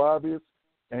hire lobbyists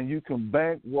and you can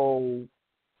bankroll,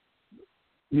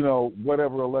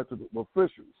 whatever elected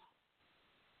officials.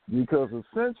 Because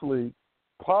essentially,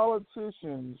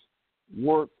 politicians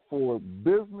work for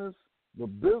the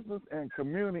business and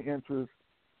community interests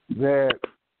that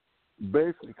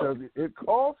basically, because it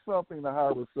costs something to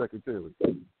hire a secretary.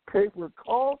 Paper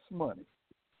costs money.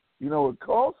 It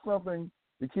costs something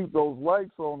to keep those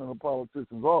lights on in a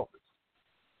politician's office.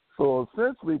 So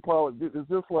essentially, it's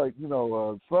just like,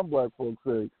 some black folks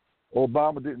say,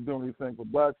 Obama didn't do anything for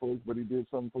black folks, but he did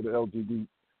something for the LGBT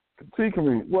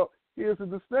community. Well, here's the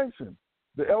distinction.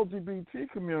 The LGBT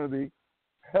community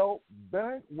helped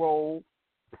bankroll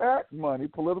PAC money,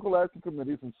 political action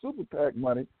committees, and super PAC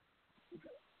money.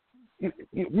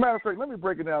 Matter of fact, let me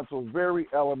break it down to a very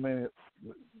elementary,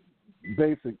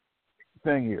 basic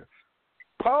thing here.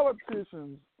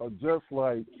 Politicians are just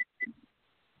like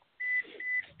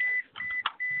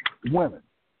women.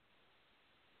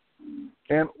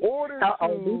 In order to...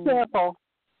 be careful.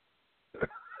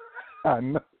 I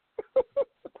know.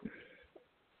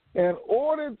 In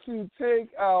order to take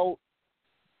out,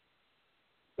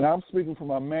 and I'm speaking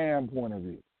from a man point of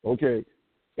view, okay,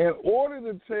 in order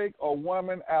to take a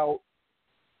woman out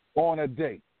on a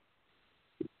date,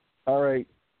 all right,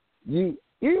 even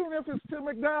if it's to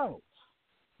McDonald's,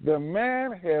 the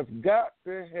man has got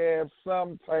to have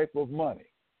some type of money.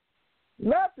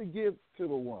 Not to give to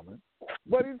the woman,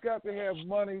 but he's got to have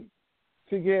money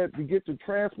to get the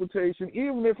transportation,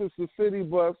 even if it's the city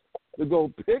bus, to go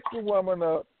pick the woman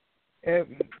up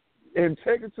and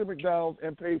take her to McDonald's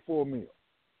and pay for a meal.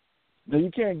 Now,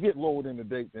 you can't get lower in the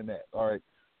date than that, all right?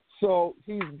 So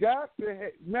he's got to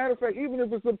have, matter of fact, even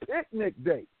if it's a picnic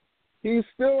date, he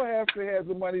still has to have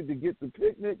the money to get the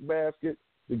picnic basket,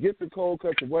 to get the cold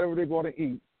cuts or whatever they're going to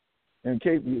eat. In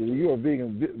case you're a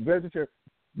vegan, vegetarian,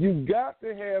 you've got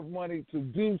to have money to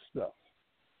do stuff.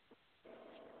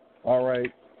 All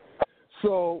right?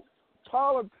 So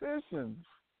politicians,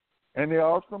 and there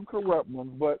are some corrupt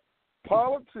ones, but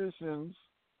politicians,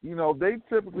 they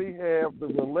typically have the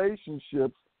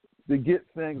relationships to get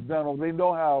things done, or they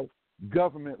know how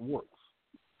government works.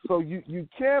 So you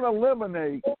can't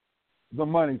eliminate the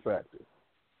money factor.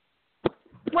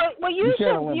 Well, you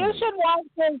should watch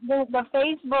the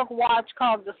Facebook watch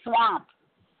called The Swamp.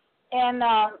 And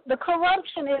the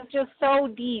corruption is just so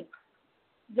deep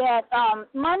that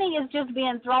money is just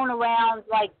being thrown around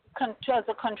like as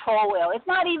a control wheel. It's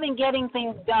not even getting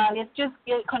things done. It's just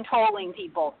controlling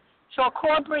people. So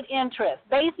corporate interests.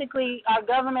 Basically, our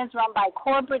government's run by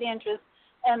corporate interests,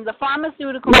 and the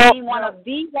pharmaceutical being one of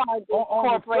the largest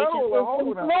corporations is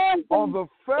influencing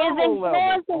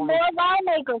more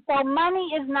lawmakers. So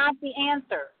money is not the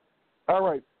answer. All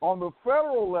right. On the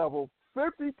federal level,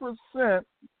 50%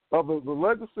 of the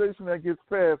legislation that gets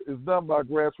passed is done by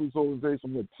grassroots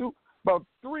organizations. About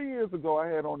 3 years ago, I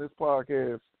had on this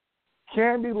podcast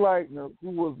Candy Lightner, who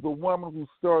was the woman who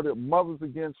started Mothers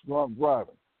Against Drunk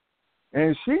Driving.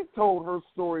 And she told her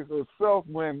story herself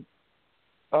when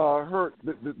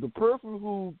the person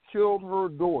who killed her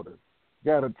daughter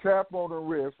got a tap on her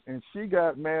wrist, and she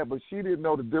got mad, but she didn't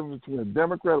know the difference between a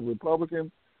Democrat and a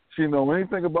Republican. She didn't know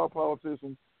anything about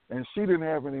politicians, and she didn't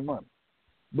have any money.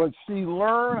 But she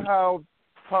learned how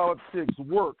politics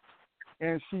work,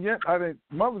 and I think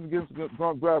Mothers Against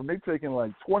Drunk Driving, they take in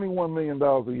like $21 million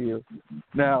a year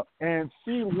now, and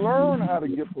she learned how to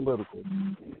get political.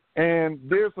 And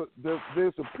there's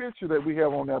a picture that we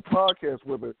have on that podcast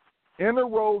with her in the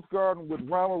Rose Garden with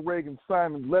Ronald Reagan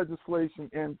signing legislation,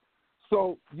 and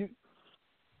so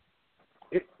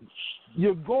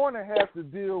you're going to have to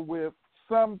deal with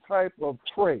some type of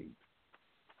trade.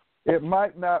 It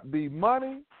might not be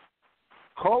money,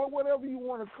 call it whatever you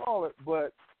want to call it,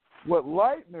 but what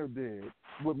Lightner did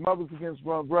with Mothers Against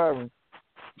Drunk Driving,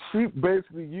 she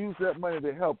basically used that money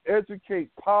to help educate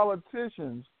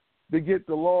politicians to get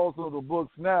the laws of the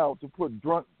books now to put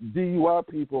drunk DUI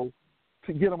people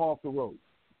to get them off the road.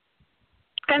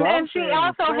 And then she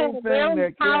also had a very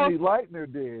that Candy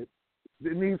Lightner did,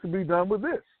 it needs to be done with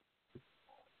this.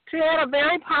 She had a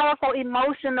very powerful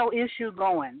emotional issue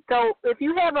going. So if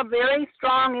you have a very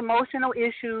strong emotional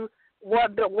issue,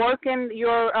 working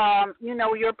your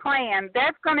your plan,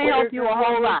 that's going to help you a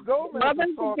whole lot. What Gomez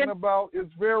is talking about is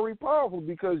very powerful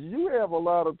because you have a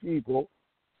lot of people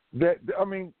that,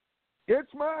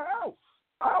 it's my house.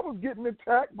 I was getting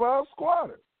attacked by a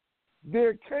squatter. There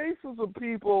are cases of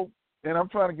people, and I'm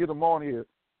trying to get them on here,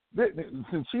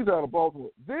 since she's out of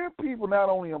Baltimore, there are people not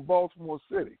only in Baltimore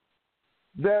City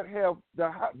that have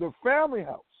the family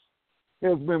house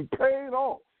has been paid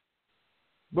off.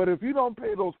 But if you don't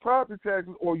pay those property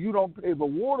taxes or you don't pay the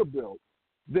water bill,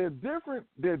 there are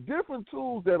different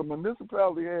tools that a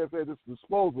municipality has at its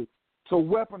disposal to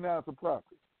weaponize the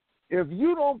property. If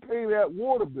you don't pay that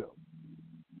water bill,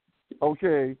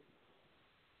 okay,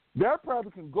 that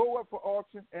property can go up for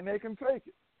auction and they can take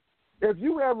it. If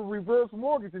you have a reverse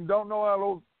mortgage and don't know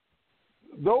how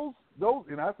those,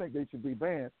 and I think they should be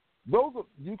banned,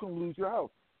 you can lose your house.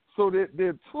 So there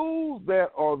are tools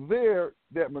that are there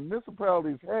that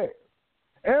municipalities have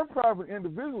and private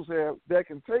individuals have that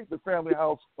can take the family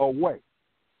house away.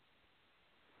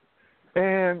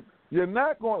 And you're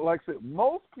not going, like I said,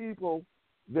 most people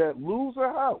that lose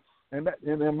a house, and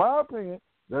in my opinion,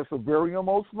 that's a very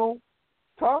emotional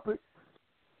topic.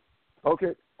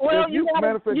 Okay. Well, if you go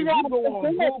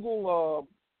on Google,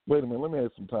 wait a minute, let me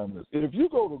add some time to this. If you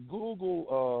go to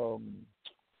Google,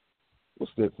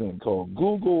 what's that thing called?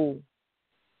 Google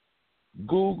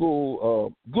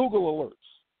Alerts.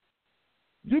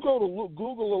 You go to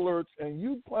Google Alerts and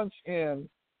you punch in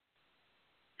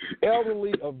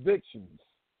elderly evictions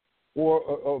or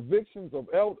evictions of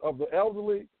the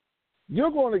elderly, you're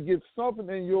going to get something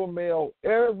in your mail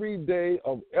every day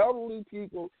of elderly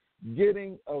people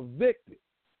getting evicted.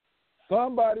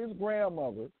 Somebody's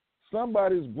grandmother,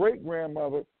 somebody's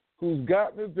great-grandmother who's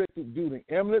gotten evicted due to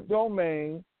eminent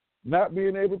domain, not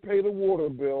being able to pay the water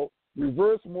bill,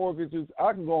 reverse mortgages,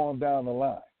 I can go on down the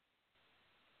line.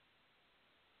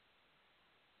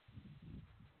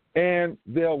 And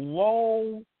they're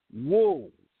lone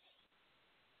wolves.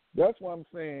 That's why I'm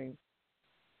saying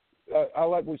I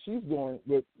like what she's doing,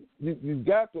 but you've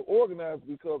got to organize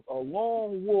because a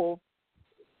lone wolf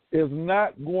is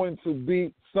not going to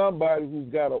beat somebody who's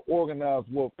got an organized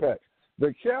wolf pack.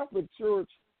 The Catholic Church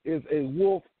is a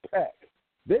wolf pack.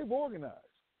 They've organized.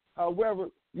 However,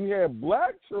 you have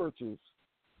black churches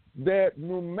that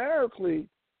numerically,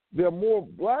 there are more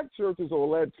black churches or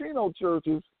Latino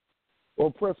churches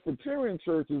or Presbyterian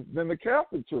churches than the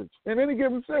Catholic Church in any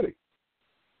given city.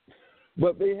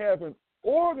 But they haven't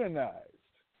organized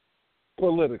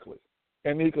politically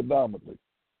and economically.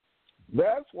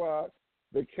 That's why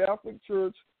the Catholic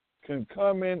Church can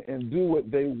come in and do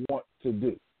what they want to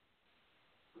do.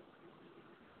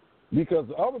 Because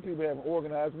the other people haven't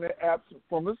organized and they're absent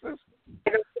from the system.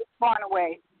 It's gone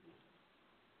away.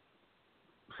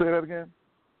 Say that again?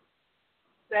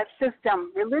 That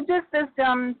system, religious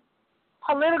systems,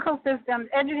 political systems,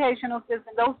 educational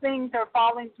systems, those things are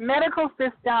falling. Medical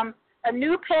system, a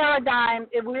new paradigm.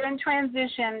 If we're in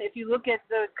transition, if you look at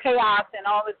the chaos and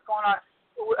all that's going on,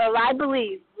 I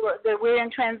believe that we're in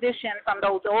transition from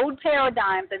those old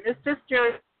paradigms, and this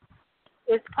sister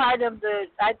is part of the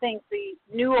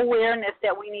new awareness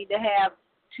that we need to have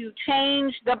to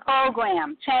change the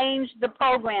program, change the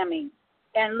programming,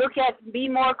 and be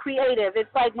more creative.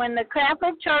 It's like when the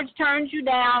Catholic Church turns you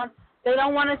down, they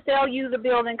don't want to sell you the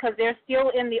building because they're still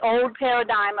in the old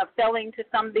paradigm of selling to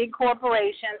some big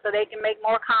corporation so they can make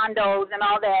more condos and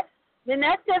all that. then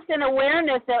that's just an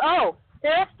awareness that, oh,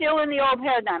 they're still in the old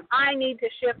paradigm. I need to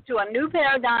shift to a new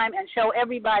paradigm and show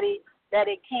everybody that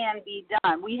it can be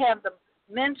done. We have the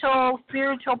mental,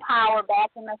 spiritual power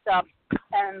backing us up,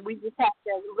 and we just have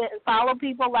to follow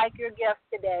people like your guest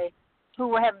today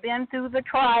who have been through the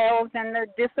trials and the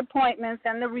disappointments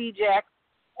and the rejects,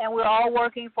 and we're all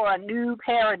working for a new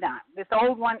paradigm. This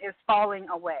old one is falling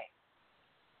away.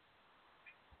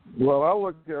 Well, I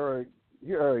look at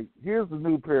here's the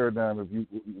new paradigm of you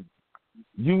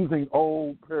using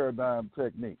old paradigm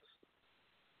techniques.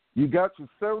 You got your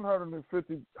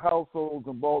 750 households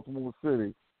in Baltimore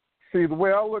City. See, the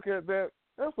way I look at that,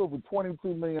 that's over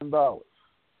 $22 million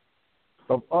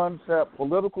of untapped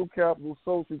political capital,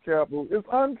 social capital. It's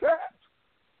untapped.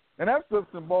 And that's just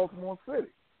in Baltimore City.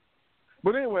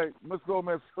 But anyway, Ms.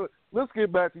 Gomez, let's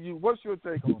get back to you. What's your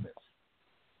take on this?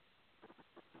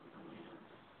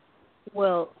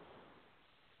 Well,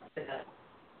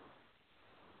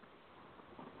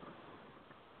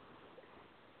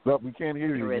 but we can't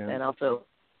hear you again. And also,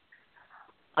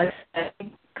 I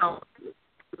think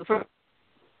for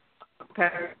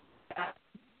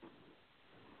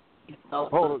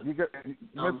hold on,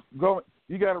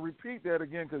 you got to repeat that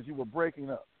again because you were breaking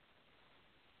up.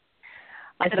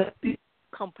 I said the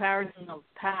comparison of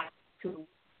past to.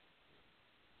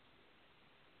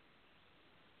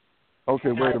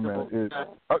 Okay, wait a minute.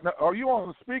 Are you on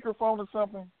a speakerphone or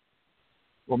something?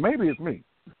 Well, maybe it's me.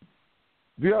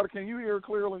 Viola, can you hear her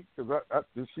clearly? Because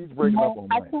she's breaking up on me.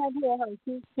 I can't hear her.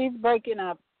 She's breaking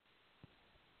up.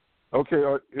 Okay.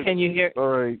 Can you hear? All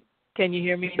right. Can you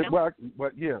hear me now?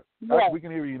 Yeah. We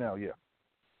can hear you now. Yeah.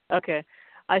 Okay.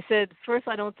 I said first,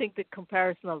 I don't think the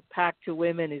comparison of PAC to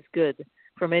women is good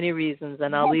for many reasons,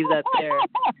 and I'll leave that there.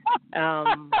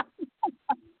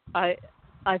 I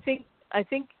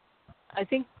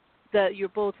think that you're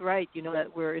both right, you know,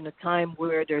 that we're in a time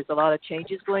where there's a lot of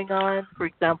changes going on. For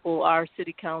example, our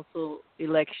city council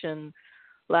election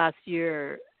last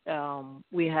year,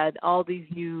 we had all these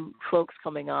new folks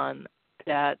coming on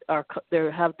that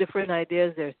have different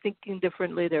ideas. They're thinking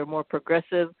differently. They're more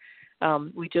progressive.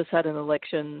 We just had an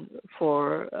election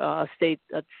for at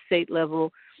state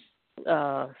level.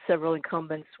 Several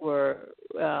incumbents were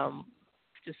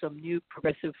just some new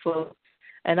progressive folks.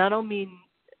 And I don't mean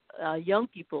young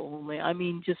people only. I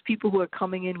mean just people who are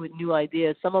coming in with new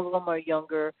ideas. Some of them are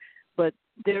younger, but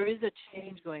there is a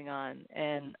change going on.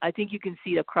 And I think you can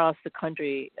see it across the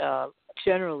country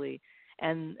generally.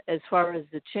 And as far as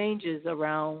the changes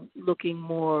around looking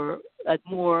at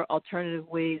more alternative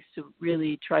ways to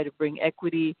really try to bring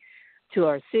equity to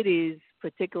our cities,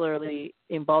 particularly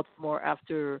in Baltimore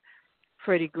after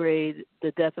Freddie Gray,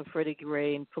 the death of Freddie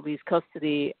Gray in police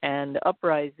custody and the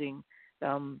uprising,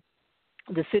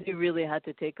 the city really had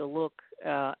to take a look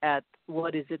at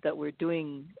what is it that we're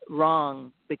doing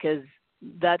wrong, because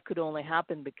that could only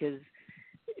happen because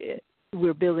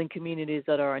we're building communities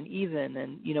that are uneven,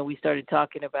 and, you know, we started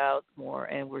talking about more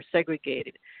and we're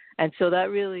segregated. And so that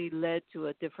really led to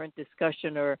a different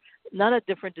discussion, or not a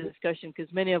different discussion because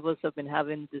many of us have been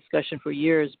having discussion for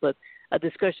years, but a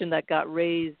discussion that got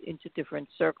raised into different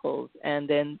circles, and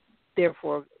then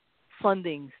therefore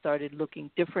funding started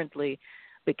looking differently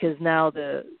because now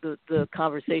the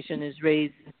conversation is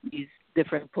raised in these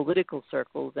different political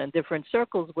circles, and different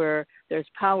circles where there's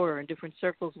power, and different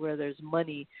circles where there's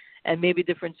money, and maybe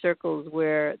different circles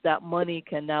where that money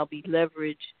can now be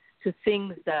leveraged to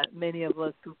things that many of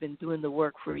us who've been doing the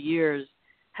work for years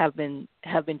have been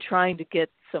trying to get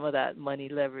some of that money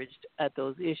leveraged at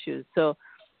those issues. So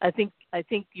I think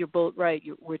you're both right.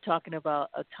 We're talking about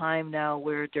a time now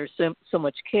where there's so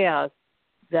much chaos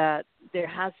that there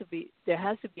has to be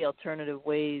alternative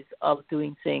ways of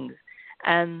doing things.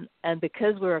 And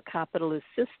because we're a capitalist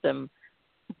system,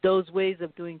 those ways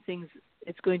of doing things,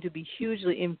 it's going to be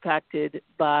hugely impacted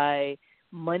by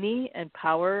money and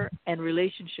power and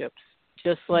relationships,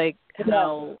 just like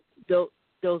how those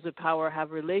with power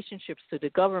have relationships to the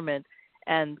government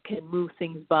and can move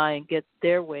things by and get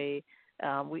their way.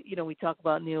 We talk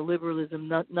about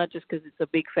neoliberalism, not just because it's a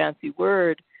big fancy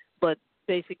word, but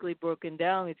basically broken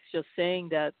down, it's just saying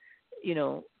that, you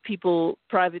know, people,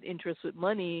 private interests with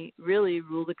money really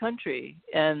rule the country,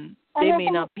 and they may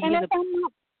not be in the...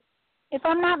 If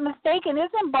I'm not mistaken,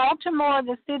 isn't Baltimore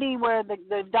the city where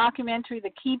the documentary The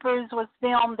Keepers was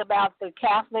filmed about the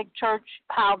Catholic Church,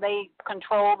 how they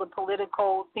control the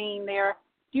political scene there?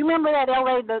 Do you remember that,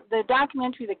 L.A.? The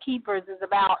documentary The Keepers is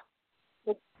about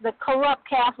the corrupt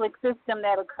Catholic system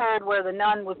that occurred where the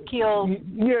nun was killed.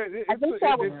 Yeah,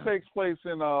 it takes place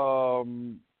in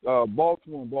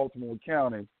Baltimore and Baltimore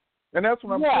County. And that's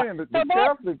what I'm saying. The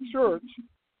Catholic Church,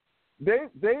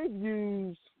 they've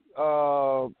used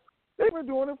they've been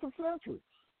doing it for centuries.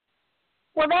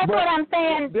 Well, that's But what I'm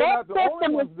saying. they're That not the only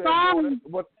system is ones that are doing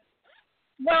strong. it.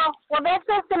 Well, that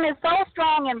system is so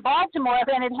strong in Baltimore,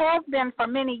 and it has been for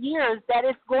many years, that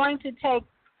it's going to take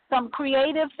some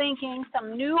creative thinking,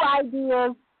 some new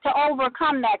ideas to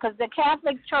overcome that, because the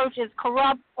Catholic Church is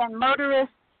corrupt and murderous,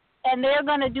 and they're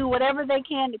going to do whatever they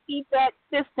can to keep that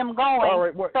system going. All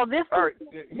right, so this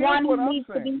is one who needs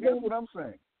to be. Here's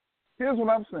what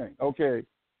I'm saying. Okay.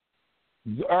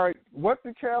 All right. What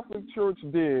the Catholic Church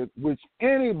did, which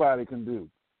anybody can do,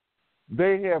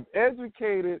 they have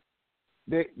educated.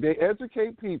 They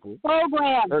educate people.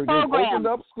 Programs. They've opened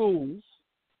up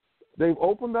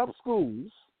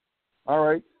schools. All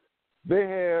right. They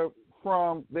have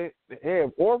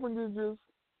orphanages,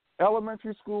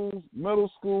 elementary schools, middle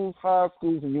schools, high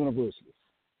schools, and universities.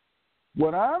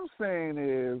 What I'm saying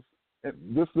is,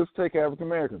 let's take African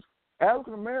Americans.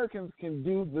 African Americans can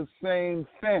do the same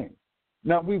thing.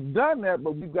 Now, we've done that,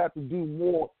 but we've got to do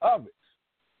more of it.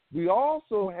 We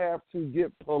also have to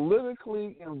get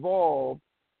politically involved,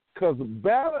 because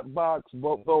ballot box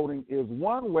voting is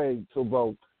one way to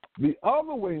vote. The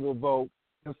other way to vote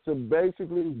is to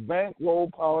basically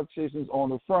bankroll politicians on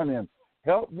the front end,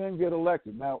 help them get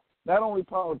elected. Now, not only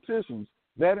politicians,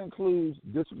 that includes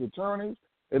district attorneys,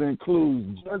 it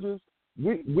includes judges.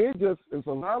 It's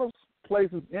a lot of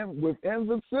places within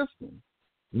the system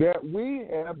that we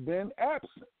have been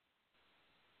absent.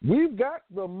 We've got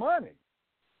the money,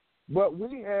 but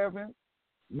we haven't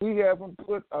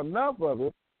put enough of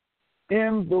it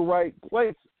in the right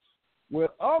places. Where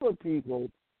other people,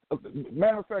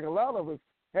 matter of fact, a lot of us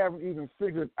haven't even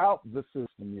figured out the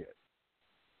system yet.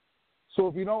 So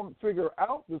if you don't figure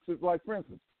out the system, like for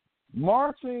instance,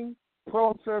 marching,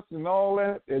 protesting, and all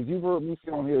that, as you've heard me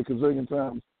say on here a gazillion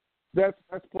times, that's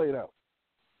played out.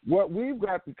 What we've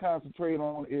got to concentrate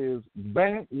on is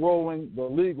bankrolling the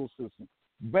legal system,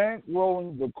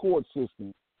 bankrolling the court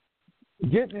system,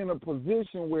 getting in a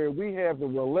position where we have the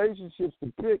relationships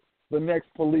to pick the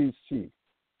next police chief,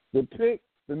 to pick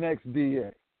the next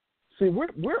DA. See,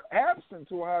 we're absent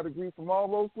to a high degree from all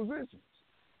those positions.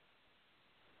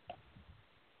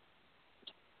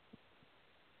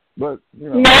 But,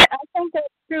 Yeah, I think that's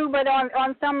true, but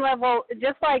on some level,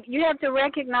 just like you have to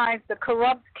recognize the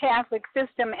corrupt Catholic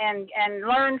system and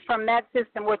learn from that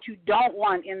system what you don't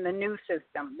want in the new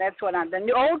system. That's what the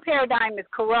new old paradigm is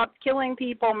corrupt, killing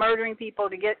people, murdering people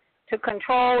to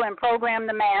control and program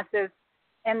the masses.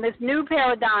 And this new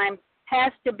paradigm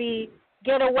has to be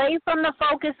get away from the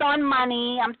focus on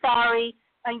money,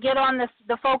 and get on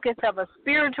the focus of a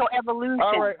spiritual evolution.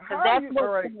 All right.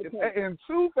 In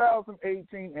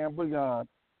 2018 and beyond,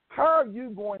 how are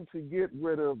you going to get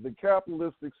rid of the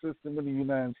capitalistic system in the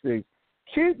United States,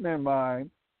 keeping in mind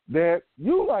that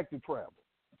you like to travel?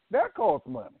 That costs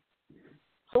money.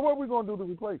 So what are we going to do to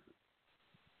replace it?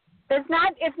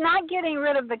 It's not getting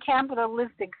rid of the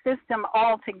capitalistic system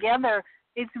altogether.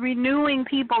 It's renewing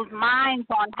people's minds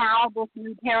on how this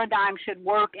new paradigm should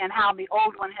work and how the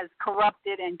old one has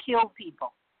corrupted and killed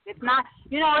people. It's not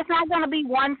going to be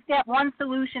one step, one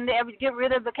solution to ever get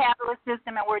rid of the capitalist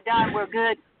system and we're done, we're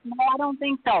good. No, I don't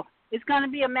think so. It's going to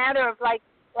be a matter of, like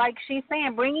she's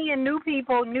saying, bringing in new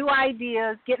people, new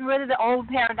ideas, getting rid of the old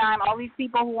paradigm, all these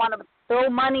people who want to throw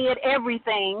money at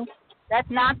everything. That's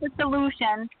not the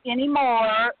solution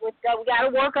anymore. We got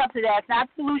to work up to that. It's not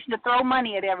the solution to throw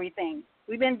money at everything.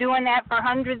 We've been doing that for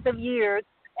hundreds of years,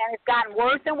 and it's gotten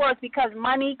worse and worse because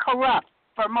money corrupts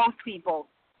for most people.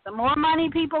 The more money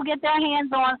people get their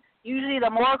hands on, usually the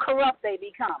more corrupt they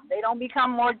become. They don't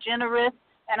become more generous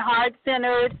and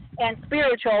heart-centered and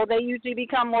spiritual. They usually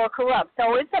become more corrupt.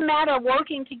 So it's a matter of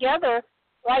working together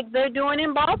like they're doing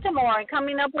in Baltimore and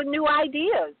coming up with new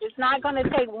ideas. It's not going to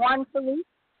take one solution.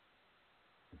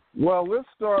 Well, let's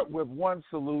start with one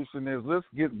solution let's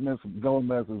get Ms.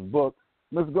 Gomez's book.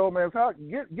 Ms. Gomez,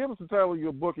 give us the title of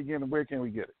your book again, and where can we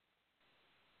get it?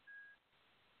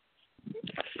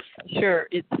 Sure.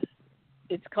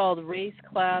 It's called Race,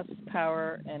 Class,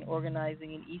 Power, and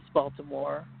Organizing in East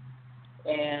Baltimore.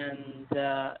 And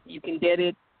you can get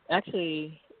it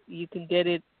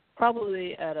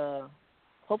probably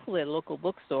hopefully at a local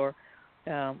bookstore.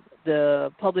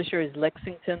 The publisher is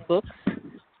Lexington Books,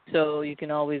 so you can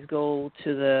always go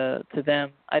to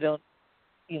them. I don't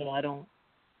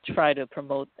try to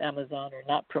promote Amazon or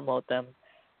not promote them,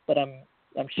 but I'm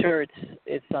sure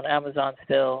it's on Amazon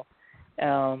still.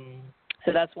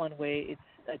 So that's one way.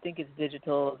 I think it's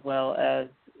digital as well as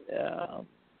if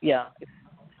you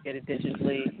get it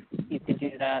digitally, you can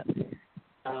do that.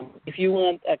 If you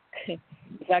want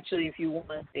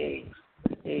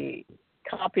a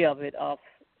copy of it off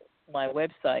my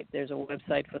website. There's a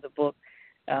website for the book.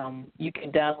 You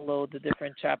can download the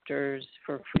different chapters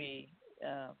for free.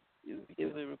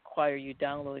 It would require you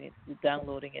downloading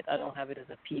it. I don't have it as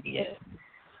a PDF,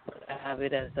 but I have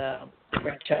it as a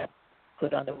different chapter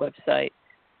put on the website.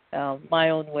 My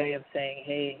own way of saying,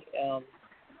 hey,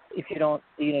 if you don't,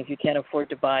 if you can't afford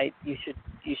to buy it, you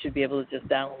should be able to just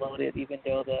download it, even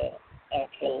though the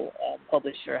actual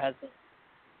publisher hasn't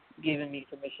given me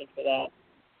permission for that.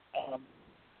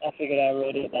 I figured I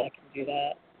wrote it, I can do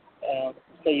that.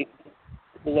 So you can,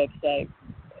 the website,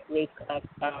 Race Class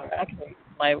Power. Actually,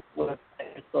 my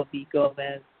website is called B.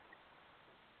 Gomez,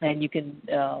 and you can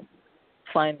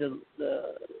find the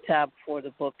tab for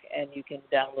the book, and you can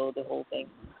download the whole thing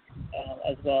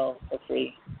as well for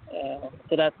free.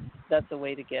 So that's a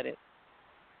way to get it.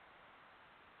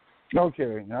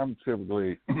 Okay, I'm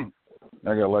typically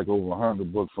I got like over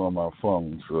 100 books on my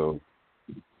phone, so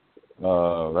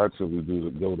I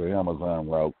typically go the Amazon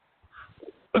route,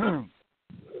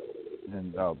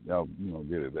 and I'll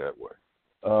get it that way.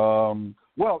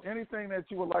 Well, anything that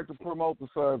you would like to promote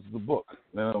besides the book?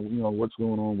 What's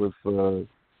going on with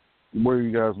where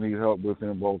you guys need help with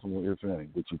in Baltimore, if any,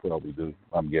 which you probably do,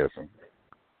 I'm guessing.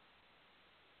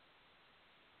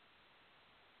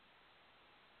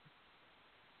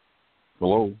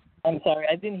 Hello? I'm sorry,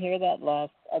 I didn't hear that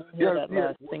last.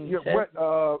 Last thing you said.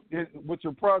 With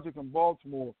your project in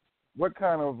Baltimore, what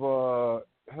kind of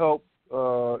help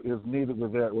is needed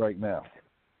with that right now?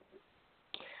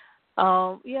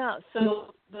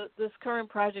 So this current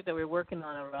project that we're working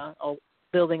on around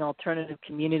building alternative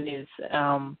communities,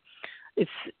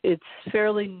 it's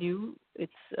fairly new.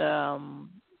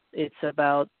 It's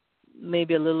about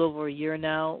maybe a little over a year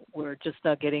now. We're just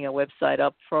now getting a website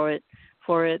up for it.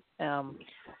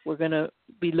 We're going to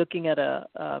be looking at a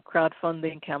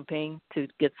crowdfunding campaign to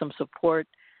get some support,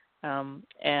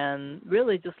 and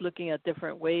really just looking at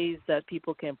different ways that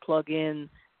people can plug in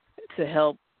to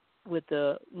help with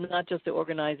not just the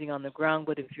organizing on the ground,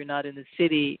 but if you're not in the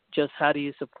city, just how do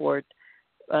you support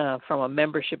from a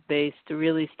membership base to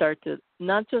really start to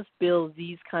not just build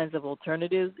these kinds of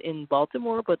alternatives in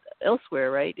Baltimore, but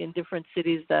elsewhere, right, in different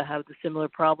cities that have the similar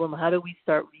problem. How do we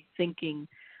start rethinking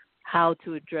how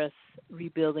to address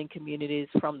rebuilding communities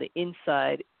from the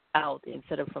inside out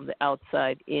instead of from the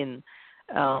outside in?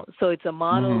 So it's a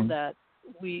model that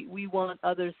we want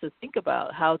others to think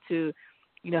about, how to,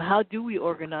 how do we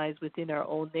organize within our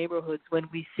own neighborhoods when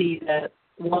we see that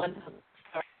one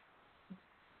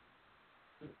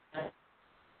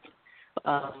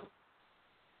all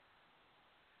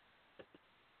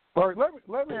right,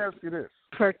 let me ask you this.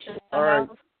 Purchase all right.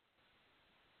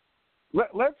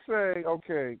 Let's say,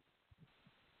 okay,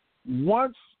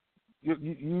 once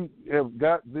you have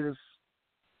got this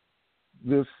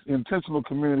intentional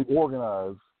community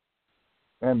organized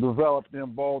and developed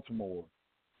in Baltimore,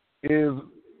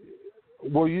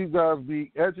 will you guys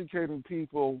be educating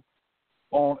people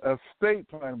on estate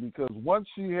planning? Because once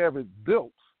you have it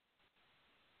built,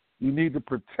 you need to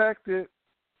protect it,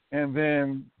 and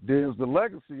then there's the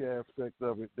legacy aspect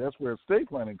of it. That's where estate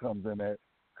planning comes in at.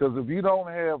 Because if you don't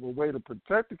have a way to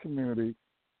protect the community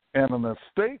and an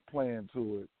estate plan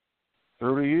to it,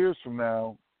 30 years from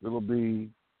now, it'll be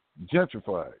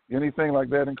gentrified. Anything like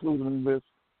that included in this?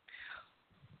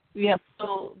 Yeah,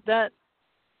 so that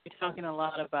you're talking a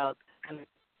lot about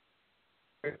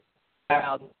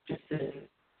just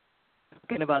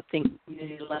talking about thinking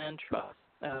community land trust.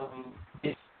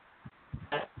 If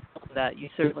that you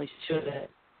certainly shouldn't.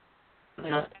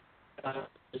 There's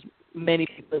many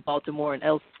people in Baltimore and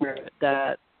elsewhere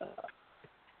that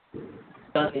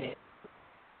done it.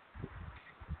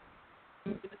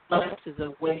 This is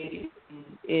a way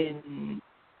in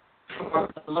for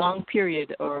a long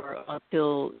period or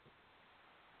until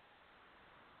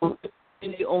the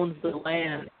community owns the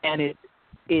land, and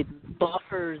it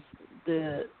buffers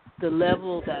the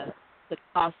level that the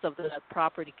cost of that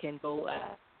property can go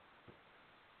at.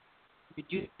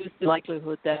 Reduce the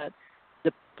likelihood that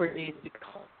the property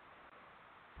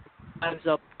drives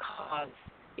up costs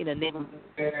in a neighborhood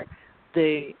where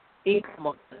the income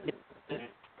of the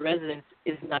residents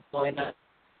is not going up.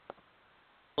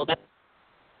 So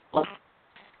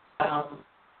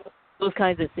those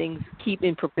kinds of things keep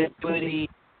in perpetuity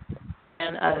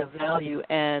and out of value,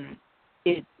 and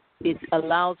it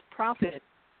allows profit,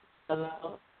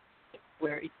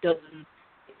 where it doesn't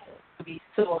be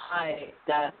so high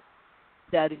that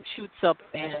it shoots up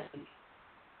and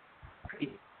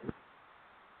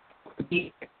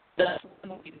that's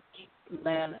one way to keep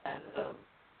land as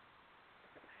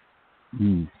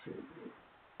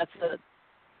that's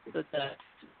the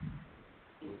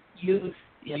use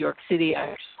New York City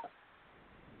actually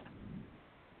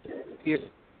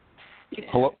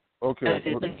Hello? Okay.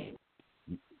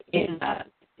 In that.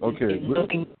 Okay. In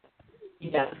looking,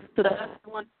 yeah. So that's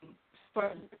one thing. As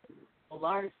far as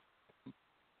large,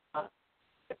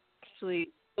 actually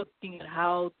looking at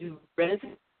how do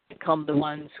residents become the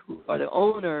ones who are the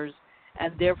owners,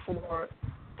 and therefore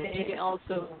they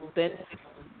also benefit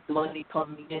from the money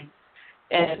coming in.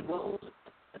 And what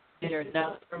there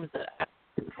now in terms of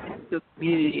the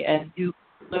community and do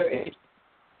flourish.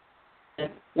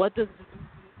 And what does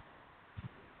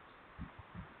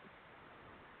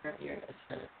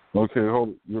Okay, hold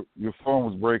on. Your phone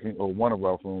was breaking, or one of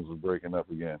our phones was breaking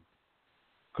up again.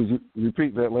 Could you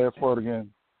repeat that last part again?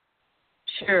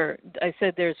 Sure. I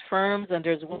said there's firms and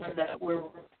there's one that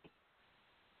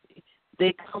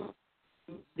they come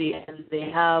and they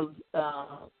have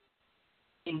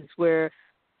things where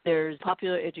there's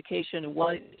popular education.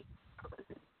 One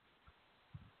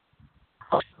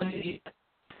opportunity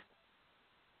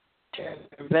to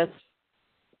invest.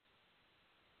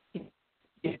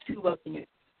 What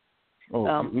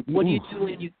do you do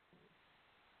when you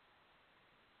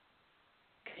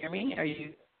hear me? Are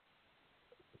you?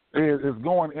 It's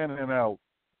going in and out.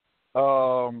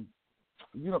 I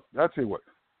tell you what.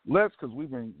 Because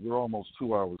we're almost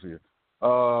 2 hours here.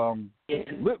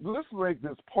 Let's make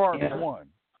this part one.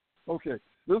 Okay,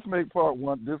 let's make part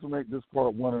one. This will make this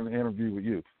part one in the interview with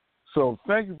you. So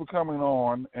thank you for coming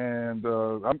on, and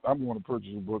I'm going to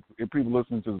purchase a book. If people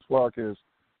listening to this podcast,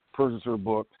 purchase her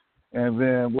book. And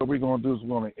then what we're going to do is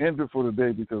we're going to end it for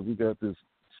today because we got this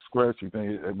scratchy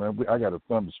thing. I got a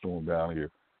thunderstorm down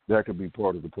here. That could be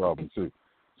part of the problem, too.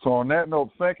 So on that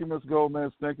note, thank you, Ms.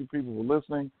 Gomez. Thank you, people, for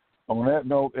listening. On that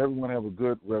note, everyone have a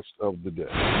good rest of the day.